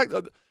see them packed.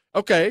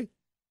 Okay.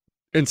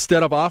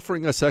 Instead of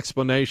offering us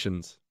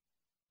explanations,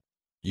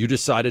 you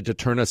decided to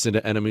turn us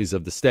into enemies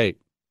of the state.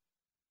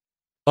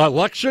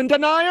 Election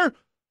denier?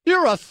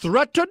 You're a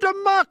threat to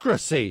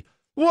democracy.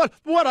 What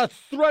a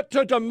threat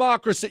to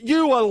democracy.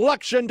 You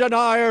election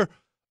denier.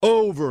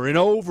 Over and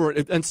over.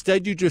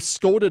 Instead, you just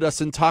scolded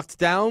us and talked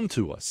down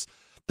to us.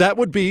 That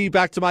would be,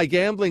 back to my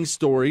gambling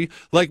story,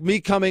 like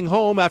me coming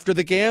home after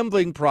the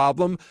gambling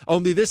problem,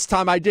 only this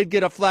time I did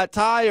get a flat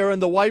tire,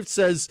 and the wife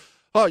says,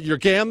 "Oh, you're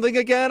gambling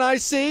again, I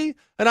see?"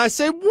 And I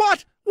say,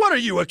 "What? What are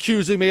you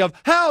accusing me of?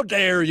 How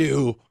dare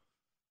you?"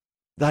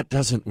 That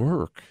doesn't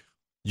work.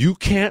 You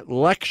can't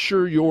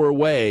lecture your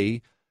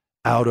way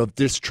out of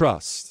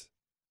distrust.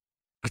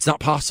 It's not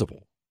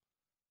possible.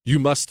 You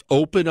must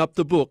open up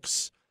the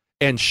books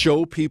and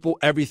show people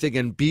everything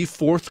and be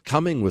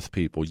forthcoming with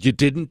people. You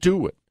didn't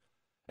do it.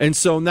 And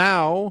so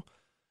now,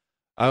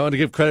 I want to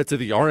give credit to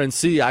the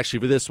RNC, actually,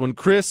 for this one.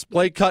 Chris,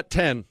 play cut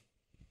 10.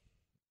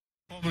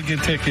 Republican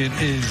ticket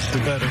is the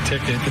better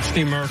ticket. It's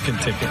the American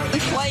ticket.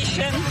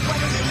 Inflation,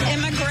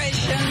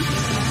 immigration,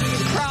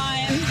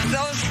 crime,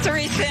 those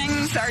three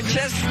things are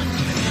just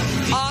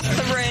off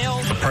the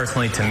rails.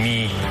 Personally, to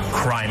me,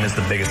 crime is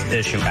the biggest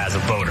issue as a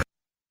voter.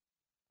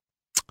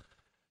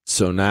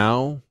 So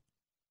now,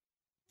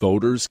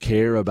 voters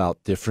care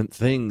about different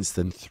things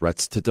than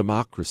threats to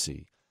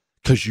democracy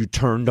because you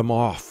turned them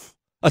off.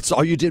 That's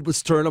all you did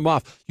was turn them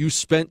off. You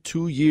spent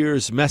 2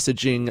 years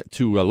messaging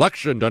to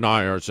election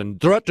deniers and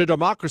threat to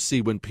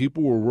democracy when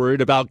people were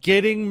worried about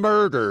getting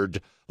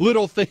murdered.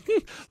 Little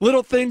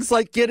things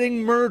like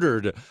getting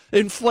murdered,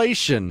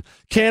 inflation,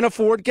 can't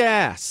afford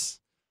gas.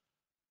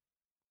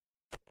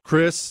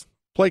 Chris,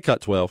 play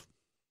cut 12.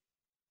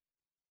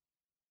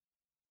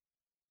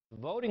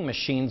 Voting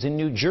machines in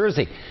New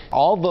Jersey.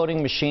 All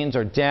voting machines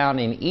are down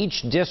in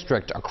each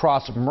district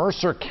across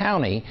Mercer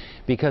County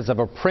because of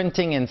a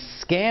printing and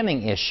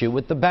scanning issue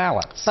with the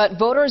ballots. But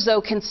voters, though,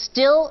 can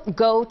still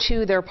go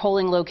to their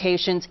polling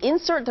locations,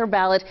 insert their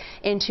ballot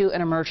into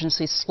an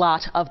emergency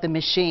slot of the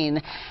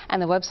machine.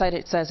 And the website,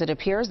 it says it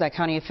appears that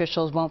county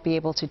officials won't be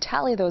able to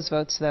tally those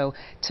votes, though,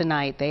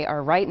 tonight. They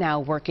are right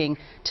now working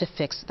to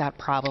fix that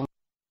problem.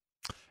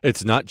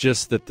 It's not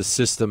just that the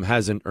system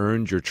hasn't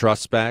earned your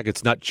trust back.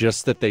 It's not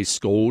just that they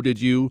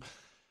scolded you.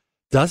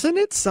 Doesn't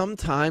it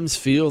sometimes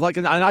feel like,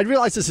 and I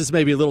realize this is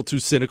maybe a little too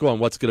cynical on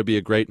what's going to be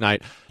a great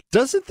night.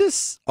 Doesn't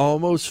this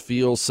almost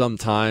feel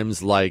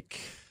sometimes like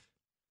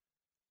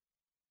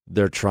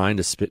they're trying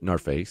to spit in our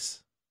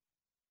face?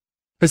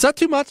 Is that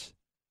too much?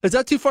 Is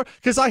that too far?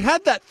 Because I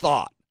had that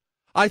thought.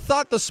 I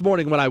thought this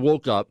morning when I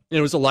woke up,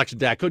 it was election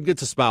day. I couldn't get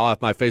the smile off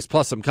my face.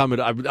 Plus,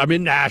 I'm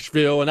in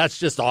Nashville, and that's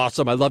just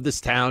awesome. I love this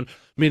town,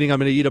 meaning I'm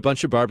going to eat a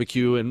bunch of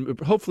barbecue and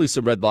hopefully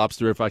some Red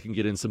Lobster if I can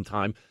get in some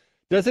time.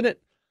 Doesn't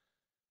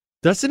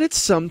it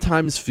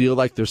sometimes feel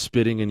like they're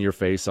spitting in your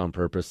face on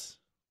purpose?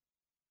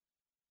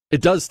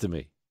 It does to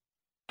me.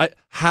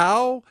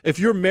 If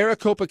you're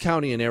Maricopa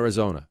County in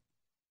Arizona,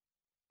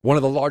 one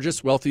of the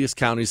largest, wealthiest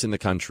counties in the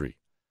country,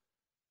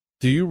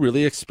 do you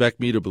really expect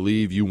me to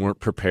believe you weren't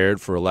prepared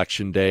for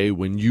Election Day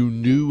when you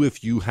knew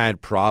if you had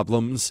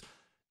problems,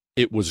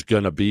 it was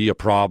going to be a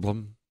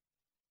problem?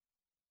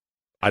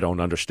 I don't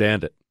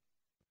understand it.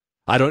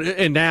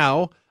 And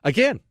now,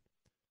 again,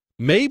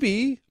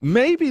 maybe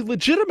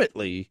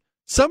legitimately,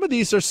 some of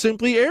these are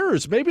simply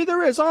errors. Maybe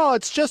there is,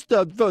 it's just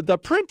the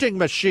printing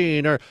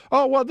machine, or,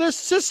 this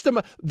system.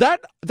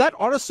 That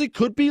honestly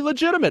could be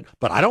legitimate,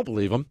 but I don't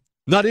believe them.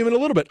 Not even a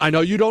little bit. I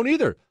know you don't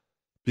either,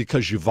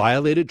 because you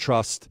violated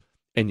trust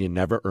and you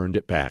never earned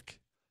it back.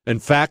 In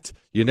fact,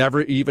 you never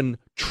even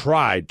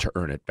tried to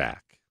earn it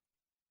back.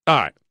 All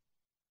right.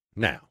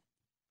 Now,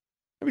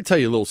 let me tell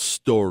you a little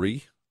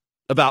story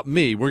about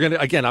me. I'm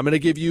going to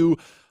give you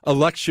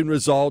election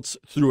results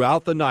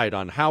throughout the night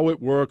on how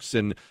it works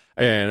and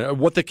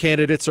what the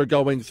candidates are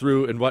going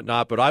through and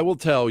whatnot. But I will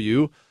tell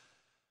you,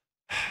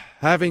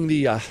 having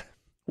the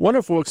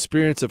wonderful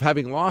experience of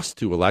having lost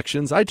 2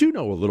 elections, I do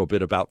know a little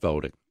bit about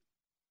voting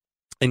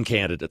and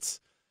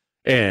candidates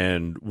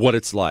and what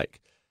it's like.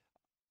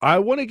 I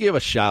want to give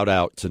a shout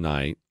out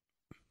tonight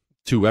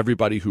to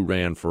everybody who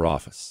ran for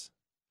office.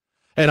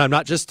 And I'm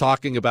not just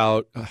talking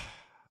about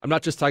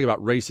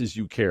races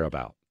you care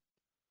about.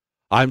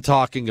 I'm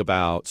talking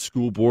about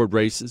school board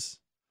races.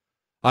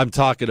 I'm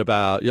talking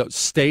about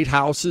state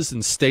houses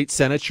and state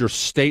senates, your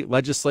state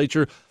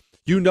legislature.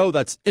 You know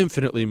that's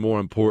infinitely more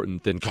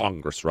important than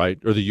Congress, right?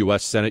 Or the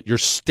U.S. Senate. Your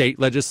state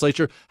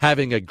legislature,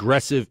 having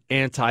aggressive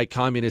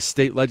anti-communist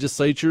state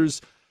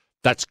legislatures,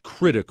 that's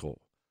critical.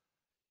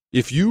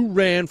 If you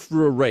ran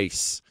for a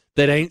race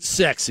that ain't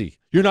sexy,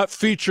 you're not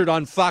featured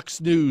on Fox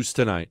News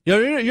tonight.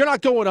 You're not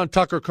going on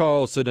Tucker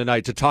Carlson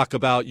tonight to talk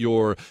about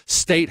your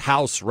state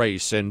house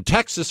race in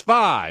Texas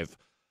 5.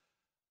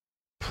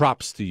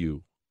 Props to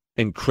you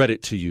and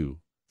credit to you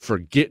for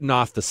getting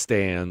off the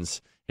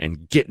stands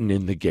and getting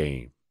in the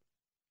game.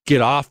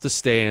 Get off the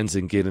stands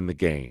and get in the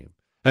game.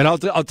 And I'll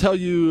tell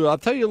you a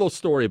little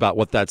story about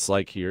what that's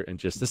like here in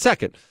just a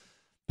second.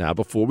 Now,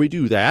 before we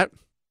do that,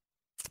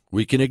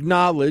 we can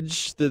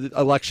acknowledge the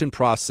election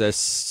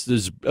process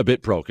is a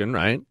bit broken,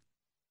 right?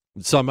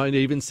 Some might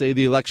even say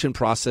the election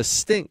process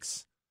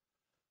stinks.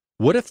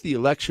 What if the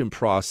election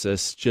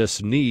process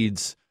just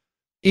needs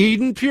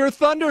Eden Pure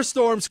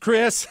Thunderstorms,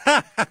 Chris.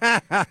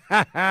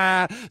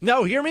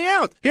 No, hear me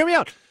out. Hear me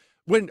out.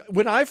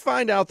 When I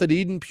find out that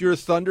Eden Pure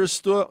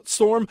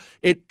Thunderstorm,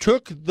 it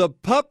took the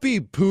puppy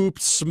poop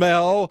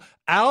smell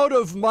out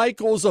of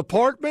Michael's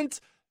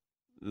apartment,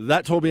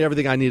 that told me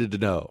everything I needed to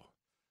know.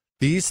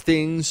 These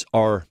things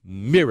are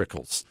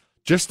miracles.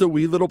 Just a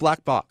wee little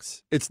black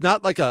box. It's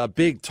not like a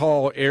big,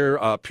 tall air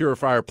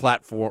purifier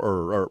platform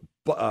or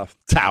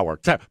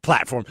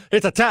platform.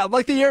 It's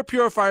like the air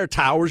purifier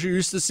towers you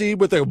used to see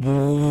with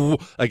the,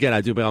 again,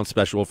 I do my own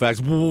special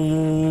effects.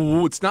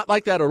 It's not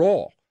like that at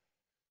all.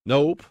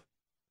 Nope.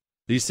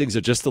 These things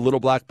are just a little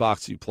black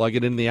box. You plug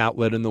it in the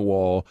outlet in the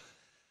wall.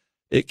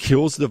 It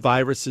kills the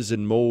viruses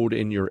and mold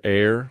in your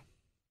air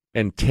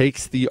and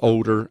takes the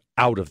odor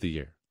out of the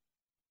air.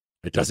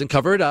 It doesn't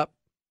cover it up.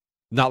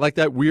 Not like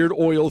that weird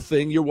oil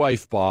thing your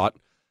wife bought.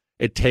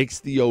 It takes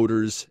the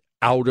odors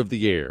out of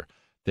the air.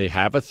 They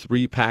have a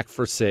 3-pack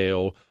for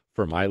sale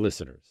for my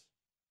listeners.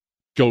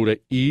 Go to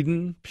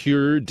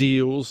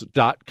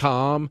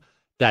EdenPureDeals.com.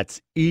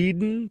 That's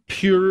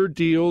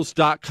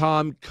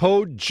EdenPureDeals.com.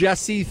 Code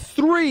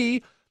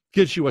Jesse3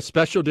 gives you a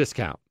special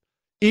discount.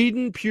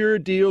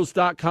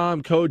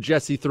 EdenPureDeals.com. Code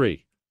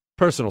Jesse3.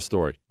 Personal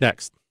story.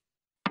 Next.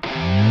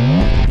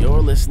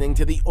 You're listening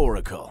to The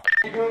Oracle.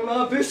 You're gonna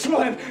love this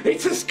one.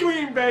 It's a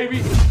scream,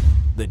 baby.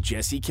 The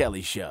Jesse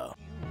Kelly Show.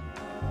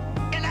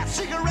 And that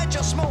cigarette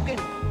you're smoking,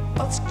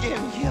 I'll scare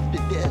you up to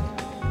death.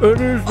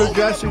 It is the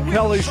Jesse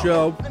Kelly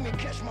Show.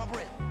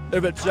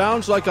 If it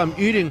sounds like I'm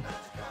eating,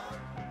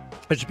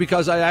 it's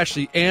because I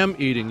actually am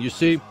eating. You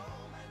see,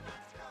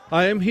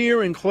 I am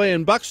here in Clay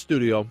and Buck's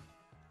studio,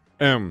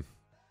 and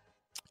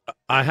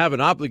I have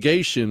an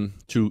obligation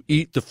to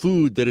eat the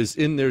food that is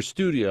in their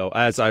studio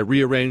as I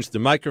rearrange the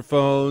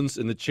microphones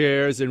and the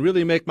chairs and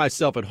really make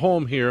myself at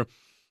home here.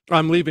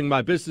 I'm leaving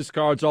my business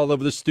cards all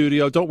over the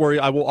studio. Don't worry,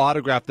 I will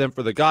autograph them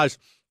for the guys.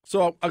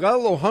 So I got a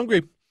little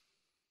hungry,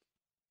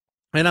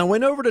 and I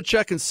went over to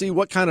check and see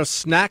what kind of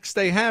snacks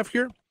they have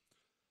here.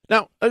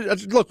 Now,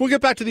 look, we'll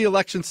get back to the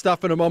election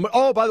stuff in a moment.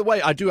 Oh, by the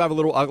way, I do have a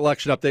little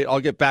election update. I'll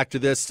get back to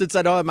this. Since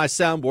I don't have my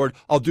soundboard,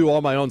 I'll do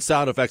all my own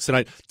sound effects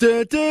tonight.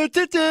 Da, da,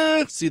 da,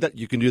 da. See that?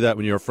 You can do that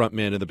when you're a front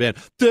man in the band.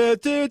 Da,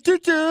 da, da,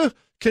 da.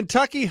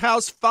 Kentucky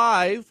House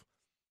 5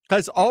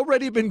 has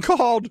already been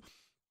called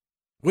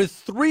with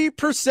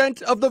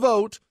 3% of the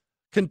vote.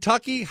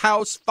 Kentucky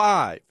House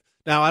 5.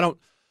 Now, I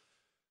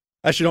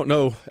actually don't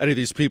know any of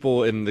these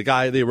people, and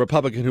the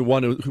Republican who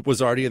won, who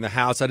was already in the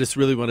House. I just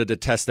really wanted to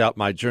test out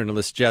my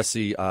journalist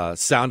Jesse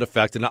sound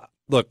effect. And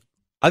look,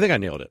 I think I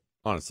nailed it,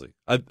 honestly.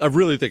 I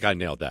really think I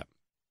nailed that.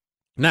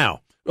 Now,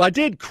 I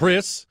did,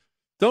 Chris.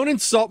 Don't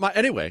insult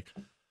anyway.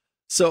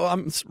 So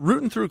I'm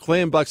rooting through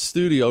Clay and Buck's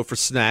studio for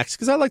snacks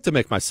because I like to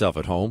make myself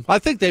at home. I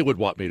think they would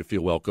want me to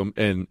feel welcome.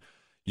 And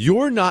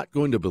you're not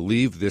going to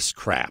believe this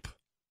crap.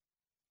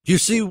 You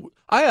see,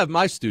 I have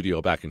my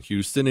studio back in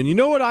Houston, and you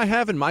know what I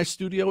have in my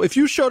studio? If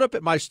you showed up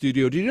at my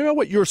studio, do you know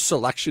what your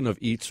selection of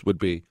eats would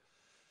be?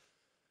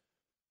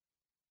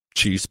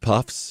 Cheese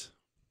puffs,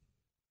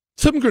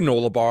 some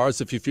granola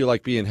bars if you feel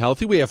like being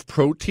healthy. We have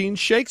protein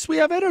shakes. We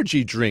have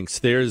energy drinks.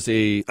 There's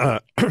a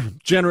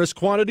generous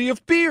quantity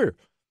of beer.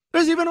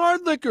 There's even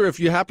hard liquor if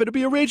you happen to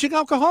be a raging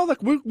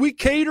alcoholic. We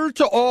cater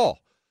to all.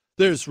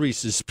 There's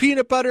Reese's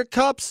Peanut Butter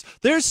Cups.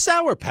 There's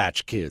Sour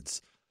Patch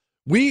Kids.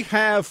 We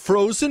have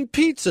frozen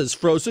pizzas,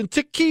 frozen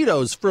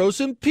taquitos,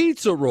 frozen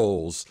pizza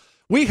rolls.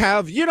 We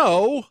have,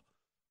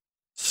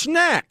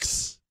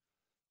 snacks.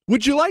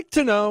 Would you like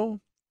to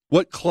know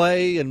what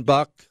Clay and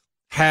Buck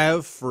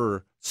have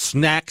for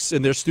snacks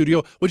in their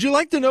studio? Would you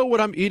like to know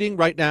what I'm eating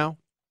right now?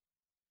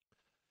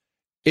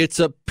 It's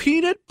a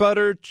peanut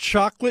butter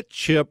chocolate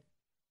chip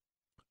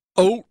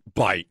oat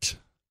bite.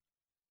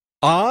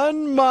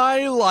 On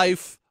my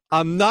life,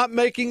 I'm not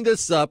making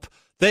this up.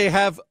 They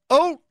have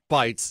oat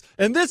bites,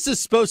 and this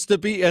is supposed to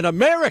be an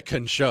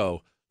American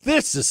show.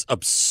 This is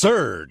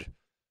absurd.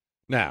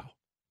 Now,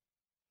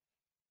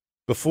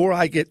 before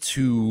I get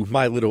to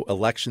my little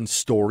election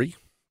story,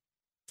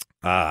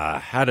 I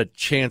had a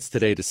chance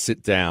today to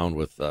sit down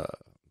with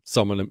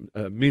someone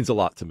that means a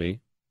lot to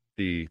me,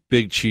 the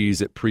big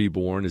cheese at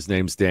Preborn. His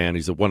name's Dan.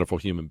 He's a wonderful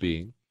human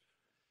being.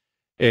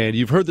 And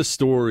you've heard the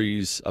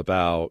stories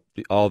about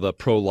all the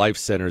pro-life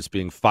centers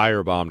being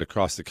firebombed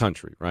across the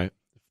country, right?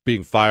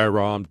 Being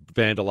firebombed,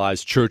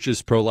 vandalized,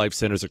 churches, pro-life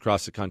centers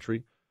across the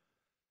country.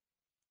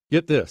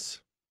 Get this.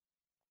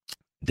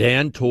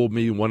 Dan told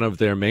me one of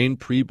their main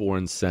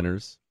preborn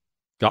centers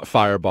got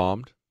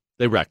firebombed.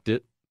 They wrecked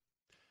it.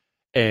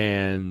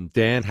 And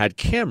Dan had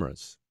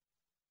cameras.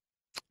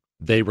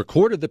 They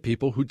recorded the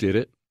people who did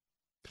it.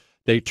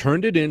 They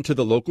turned it into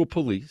the local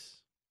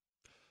police.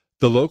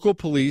 The local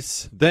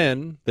police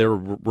then, they were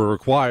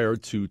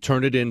required to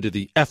turn it into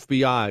the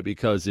FBI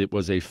because it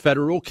was a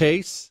federal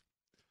case.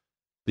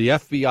 The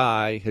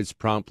FBI has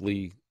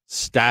promptly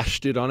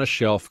stashed it on a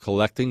shelf,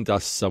 collecting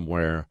dust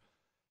somewhere,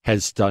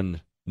 has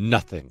done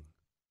nothing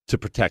to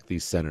protect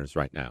these centers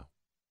right now.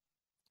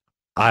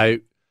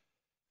 I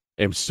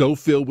am so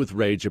filled with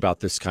rage about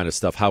this kind of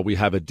stuff, how we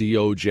have a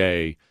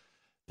DOJ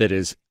that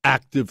is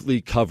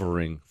actively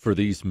covering for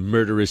these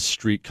murderous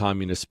street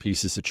communist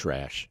pieces of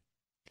trash.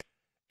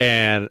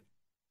 And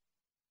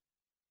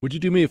would you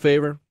do me a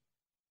favor?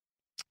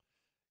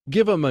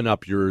 Give them an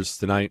up yours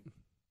tonight.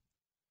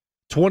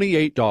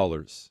 $28.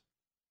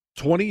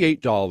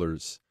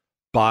 $28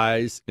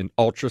 buys an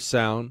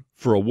ultrasound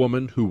for a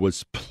woman who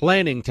was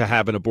planning to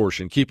have an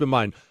abortion. Keep in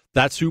mind,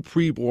 that's who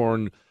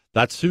preborn,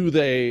 that's who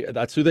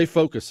they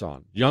focus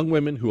on. Young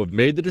women who have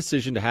made the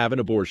decision to have an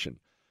abortion.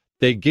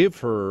 They give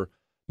her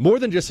more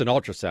than just an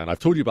ultrasound. I've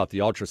told you about the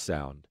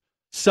ultrasound.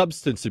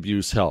 Substance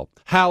abuse help,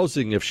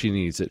 housing if she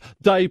needs it,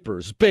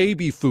 diapers,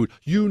 baby food,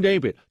 you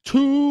name it.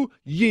 2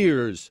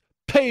 years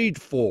paid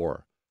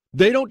for.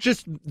 They don't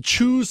just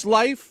choose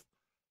life.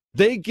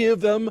 They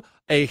give them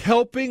a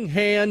helping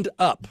hand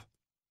up.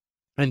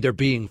 And they're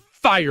being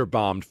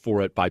firebombed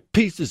for it by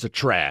pieces of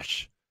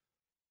trash.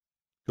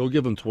 Go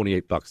give them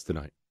 $28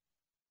 tonight.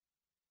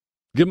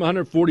 Give them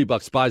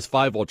 $140, buys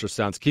 5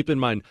 ultrasounds. Keep in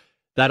mind,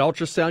 that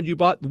ultrasound you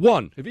bought,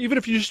 one, even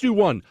if you just do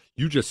one,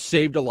 you just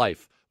saved a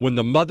life. When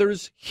the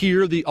mothers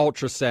hear the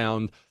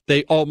ultrasound,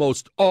 they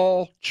almost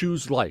all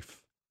choose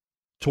life.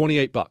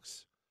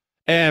 $28.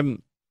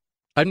 And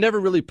I've never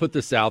really put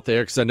this out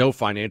there because I know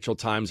financial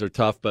times are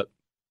tough, but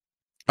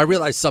I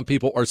realize some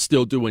people are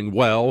still doing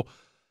well.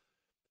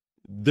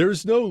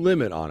 There's no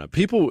limit on it.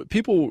 People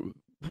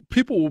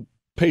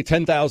pay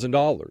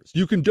 $10,000.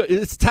 You can do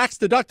it's tax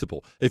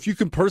deductible. If you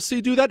can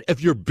personally do that,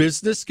 if your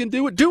business can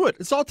do it, do it.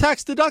 It's all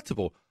tax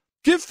deductible.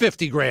 Give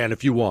 $50,000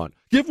 if you want.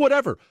 Give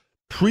whatever.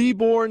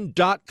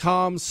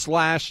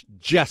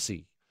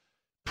 Preborn.com/Jesse.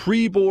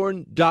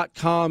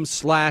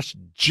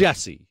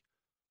 Preborn.com/Jesse.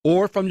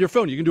 Or from your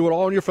phone. You can do it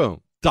all on your phone.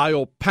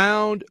 Dial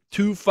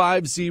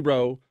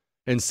 #250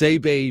 and say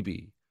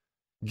baby.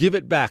 Give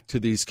it back to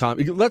these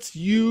let's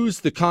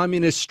use the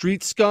communist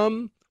street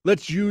scum.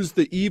 Let's use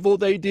the evil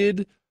they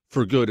did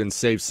for good and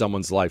save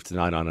someone's life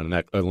tonight on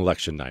an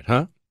election night,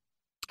 huh?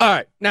 All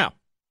right, now,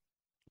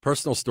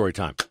 personal story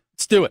time.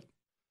 Let's do it.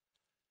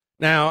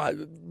 Now,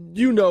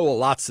 you know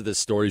lots of this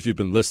story if you've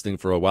been listening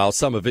for a while.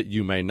 Some of it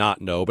you may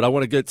not know, but I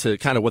want to get to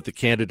kind of what the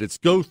candidates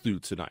go through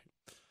tonight.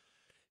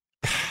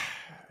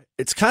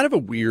 It's kind of a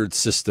weird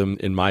system,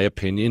 in my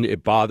opinion.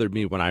 It bothered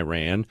me when I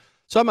ran,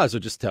 so I might as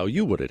well just tell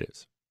you what it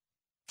is.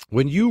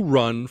 When you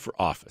run for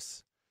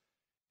office,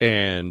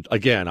 and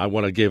again, I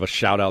want to give a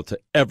shout out to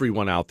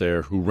everyone out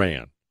there who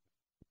ran.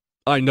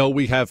 I know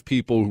we have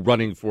people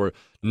running for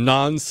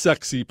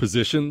non-sexy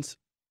positions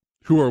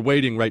who are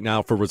waiting right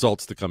now for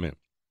results to come in.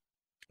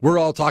 We're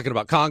all talking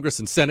about Congress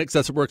and Senate because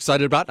that's what we're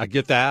excited about. I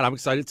get that. I'm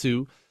excited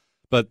too.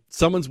 But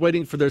someone's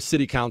waiting for their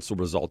city council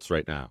results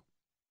right now.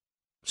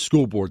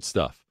 School board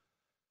stuff.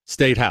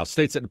 State house,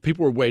 state senate.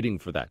 People are waiting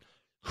for that.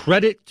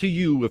 Credit to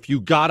you if you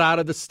got out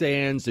of the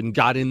stands and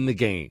got in the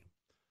game.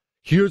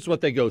 Here's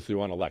what they go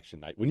through on election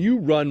night. When you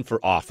run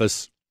for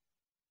office,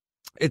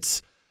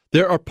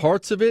 there are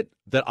parts of it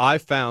that I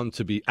found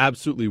to be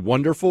absolutely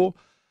wonderful,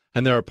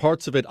 and there are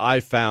parts of it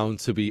I found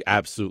to be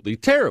absolutely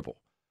terrible.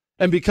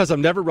 And because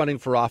I'm never running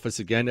for office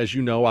again, as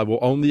you know, I will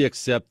only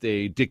accept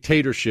a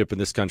dictatorship in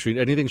this country.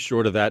 Anything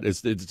short of that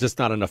it's just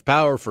not enough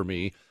power for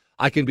me.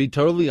 I can be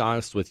totally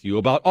honest with you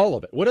about all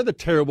of it. What are the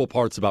terrible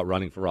parts about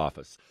running for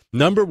office?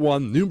 Number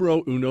one,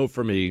 numero uno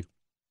for me,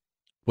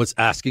 was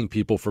asking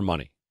people for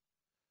money.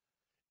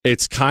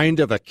 It's kind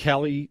of a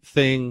Kelly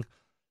thing.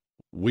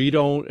 We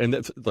don't,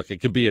 and look,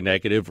 it could be a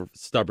negative for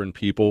stubborn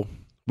people.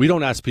 We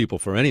don't ask people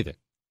for anything.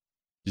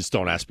 You just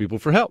don't ask people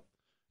for help.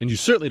 And you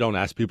certainly don't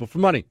ask people for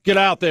money. Get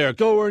out there,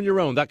 go earn your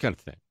own, that kind of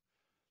thing.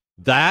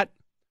 That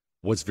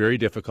was very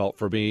difficult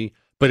for me,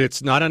 but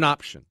it's not an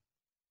option.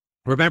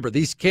 Remember,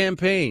 these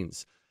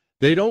campaigns,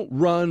 they don't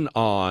run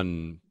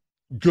on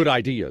good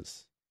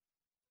ideas.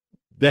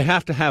 They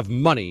have to have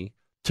money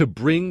to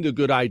bring the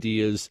good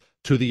ideas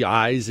to the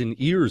eyes and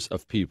ears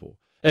of people.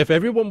 If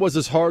everyone was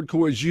as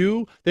hardcore as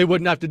you, they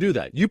wouldn't have to do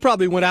that. You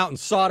probably went out and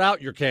sought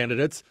out your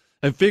candidates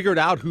and figured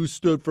out who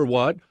stood for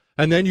what,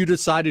 and then you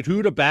decided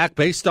who to back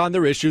based on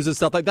their issues and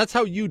stuff like that. That's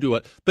how you do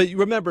it. But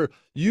remember,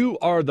 you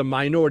are the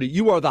minority.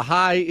 You are the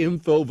high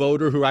info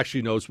voter who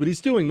actually knows what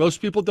he's doing.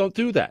 Most people don't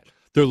do that.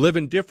 They're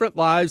living different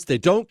lives. They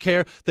don't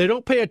care. They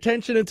don't pay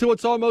attention until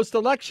it's almost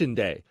election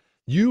day.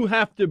 You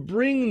have to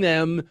bring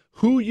them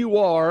who you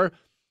are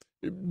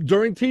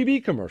during TV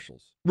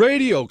commercials,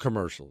 radio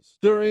commercials,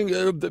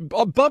 during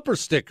bumper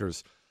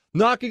stickers,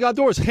 knocking on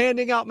doors,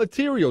 handing out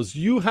materials.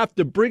 You have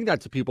to bring that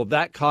to people.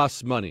 That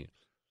costs money.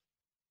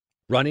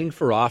 Running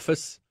for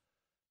office,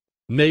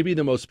 maybe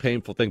the most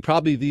painful thing,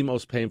 probably the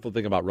most painful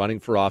thing about running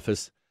for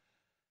office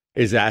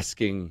is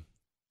asking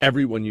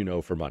everyone you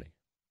know for money.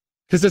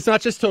 Because it's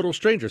not just total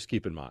strangers,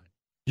 keep in mind.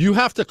 You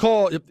have to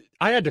call,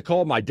 I had to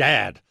call my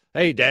dad.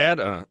 Hey, Dad,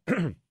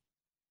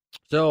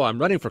 so I'm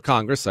running for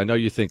Congress. I know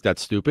you think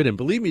that's stupid. And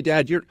believe me,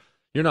 Dad, you're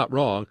not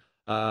wrong.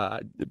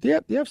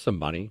 Do you have some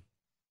money?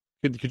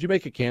 Could you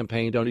make a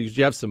campaign? Do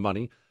you have some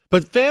money?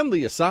 But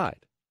family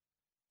aside,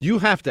 you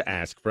have to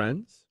ask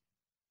friends.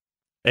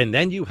 And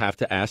then you have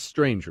to ask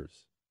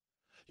strangers.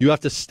 You have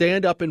to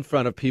stand up in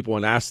front of people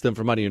and ask them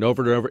for money and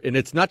over. And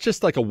it's not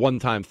just like a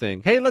one-time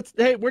thing. Hey,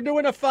 we're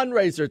doing a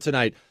fundraiser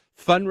tonight.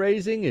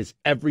 Fundraising is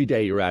every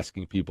day you're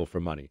asking people for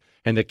money.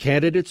 And the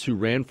candidates who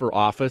ran for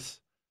office,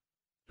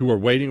 who are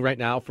waiting right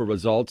now for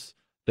results,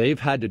 they've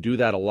had to do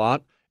that a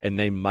lot, and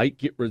they might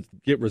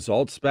get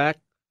results back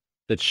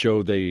that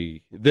show that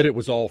it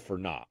was all for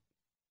naught.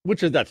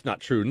 That's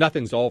not true.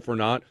 Nothing's all for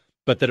naught,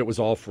 but that it was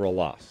all for a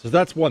loss. So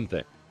that's one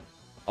thing.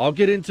 I'll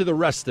get into the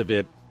rest of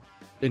it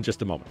in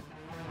just a moment.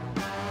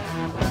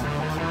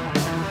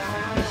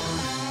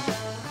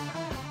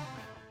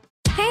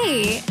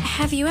 Hey,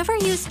 have you ever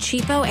used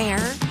Cheapo Air?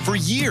 For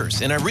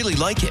years, and I really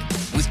like it.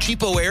 With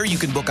Cheapo Air, you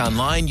can book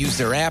online, use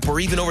their app, or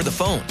even over the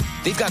phone.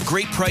 They've got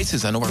great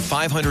prices on over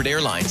 500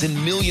 airlines and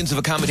millions of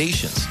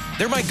accommodations.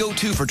 They're my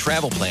go-to for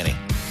travel planning.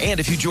 And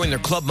if you join their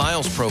Club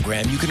Miles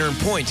program, you can earn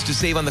points to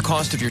save on the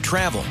cost of your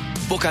travel.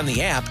 Book on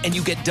the app, and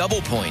you get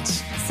double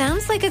points.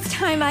 Sounds like it's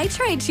time I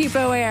tried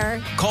Cheapo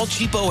Air. Call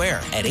Cheapo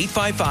Air at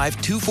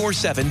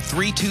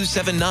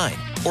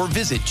 855-247-3279 or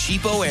visit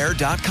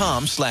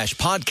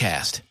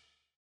cheapoair.com/podcast.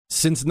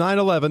 Since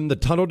 9/11, the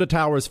Tunnel to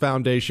Towers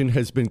Foundation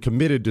has been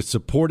committed to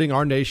supporting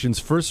our nation's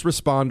first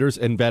responders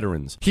and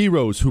veterans,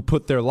 heroes who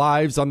put their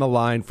lives on the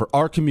line for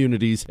our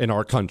communities and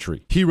our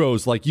country.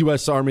 Heroes like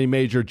U.S. Army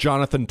Major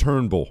Jonathan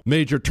Turnbull.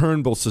 Major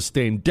Turnbull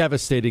sustained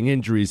devastating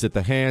injuries at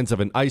the hands of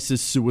an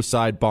ISIS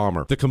suicide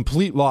bomber. The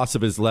complete loss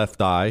of his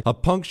left eye, a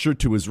puncture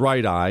to his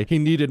right eye. He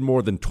needed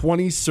more than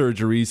 20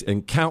 surgeries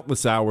and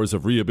countless hours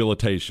of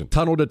rehabilitation.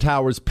 Tunnel to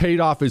Towers paid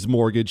off his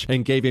mortgage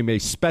and gave him a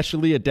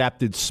specially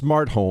adapted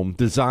smart home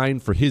designed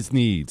for his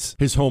needs.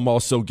 His home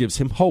also gives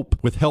him hope.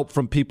 With help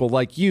from people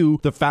like you,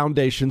 the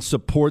foundation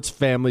supports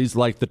families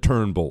like the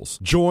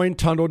Turnbulls. Join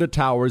Tunnel to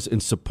Towers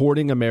in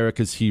supporting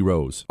America's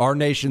heroes. Our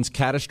nation's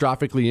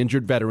catastrophically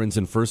injured veterans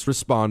and first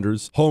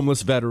responders,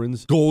 homeless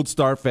veterans, Gold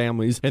Star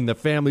families, and the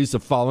families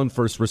of fallen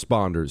first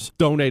responders.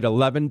 Donate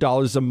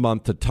 $11 a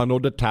month to Tunnel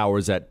to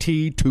Towers at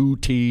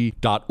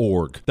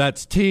T2T.org.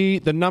 That's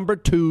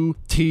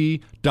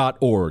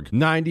T2T.org.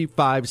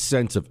 95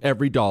 cents of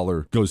every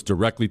dollar goes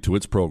directly to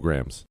its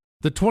programs.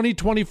 The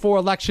 2024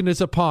 election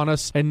is upon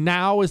us, and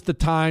now is the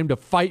time to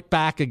fight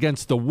back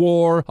against the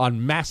war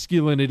on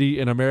masculinity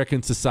in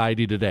American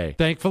society today.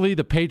 Thankfully,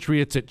 the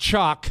patriots at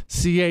CHOQ,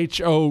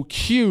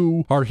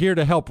 C-H-O-Q, are here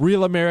to help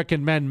real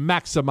American men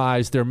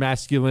maximize their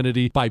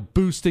masculinity by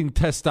boosting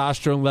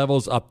testosterone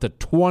levels up to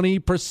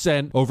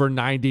 20% over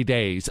 90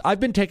 days. I've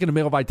been taking a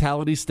male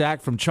vitality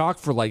stack from CHOQ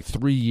for like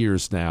 3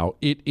 years now.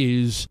 It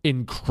is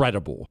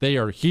incredible. They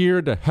are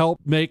here to help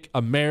make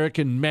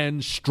American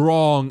men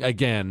strong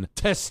again.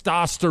 Testosterone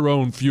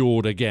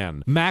fueled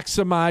again.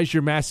 Maximize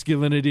your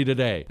masculinity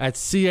today at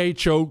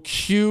CHOQ.com.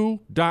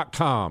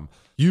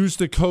 Use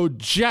the code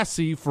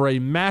Jesse for a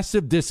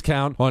massive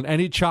discount on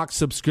any CHOQ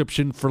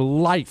subscription for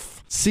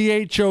life.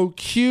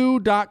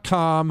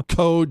 CHOQ.com,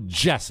 code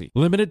Jesse.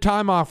 Limited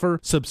time offer.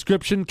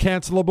 Subscription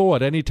cancelable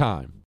at any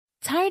time.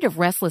 Tired of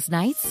restless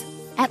nights?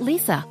 At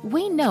Leesa,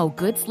 we know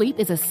good sleep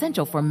is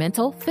essential for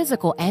mental,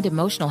 physical, and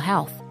emotional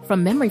health.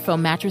 From memory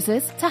foam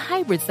mattresses to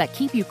hybrids that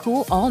keep you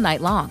cool all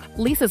night long,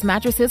 Leesa's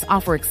mattresses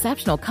offer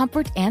exceptional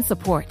comfort and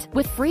support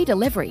with free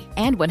delivery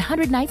and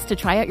 100 nights to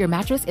try out your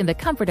mattress in the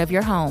comfort of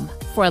your home.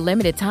 For a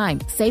limited time,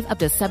 save up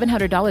to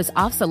 $700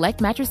 off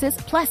select mattresses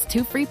plus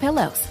 2 free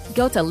pillows.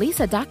 Go to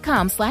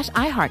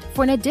Leesa.com/iHeart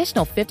for an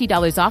additional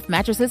 $50 off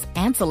mattresses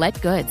and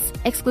select goods.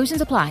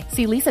 Exclusions apply.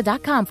 See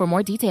Leesa.com for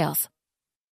more details.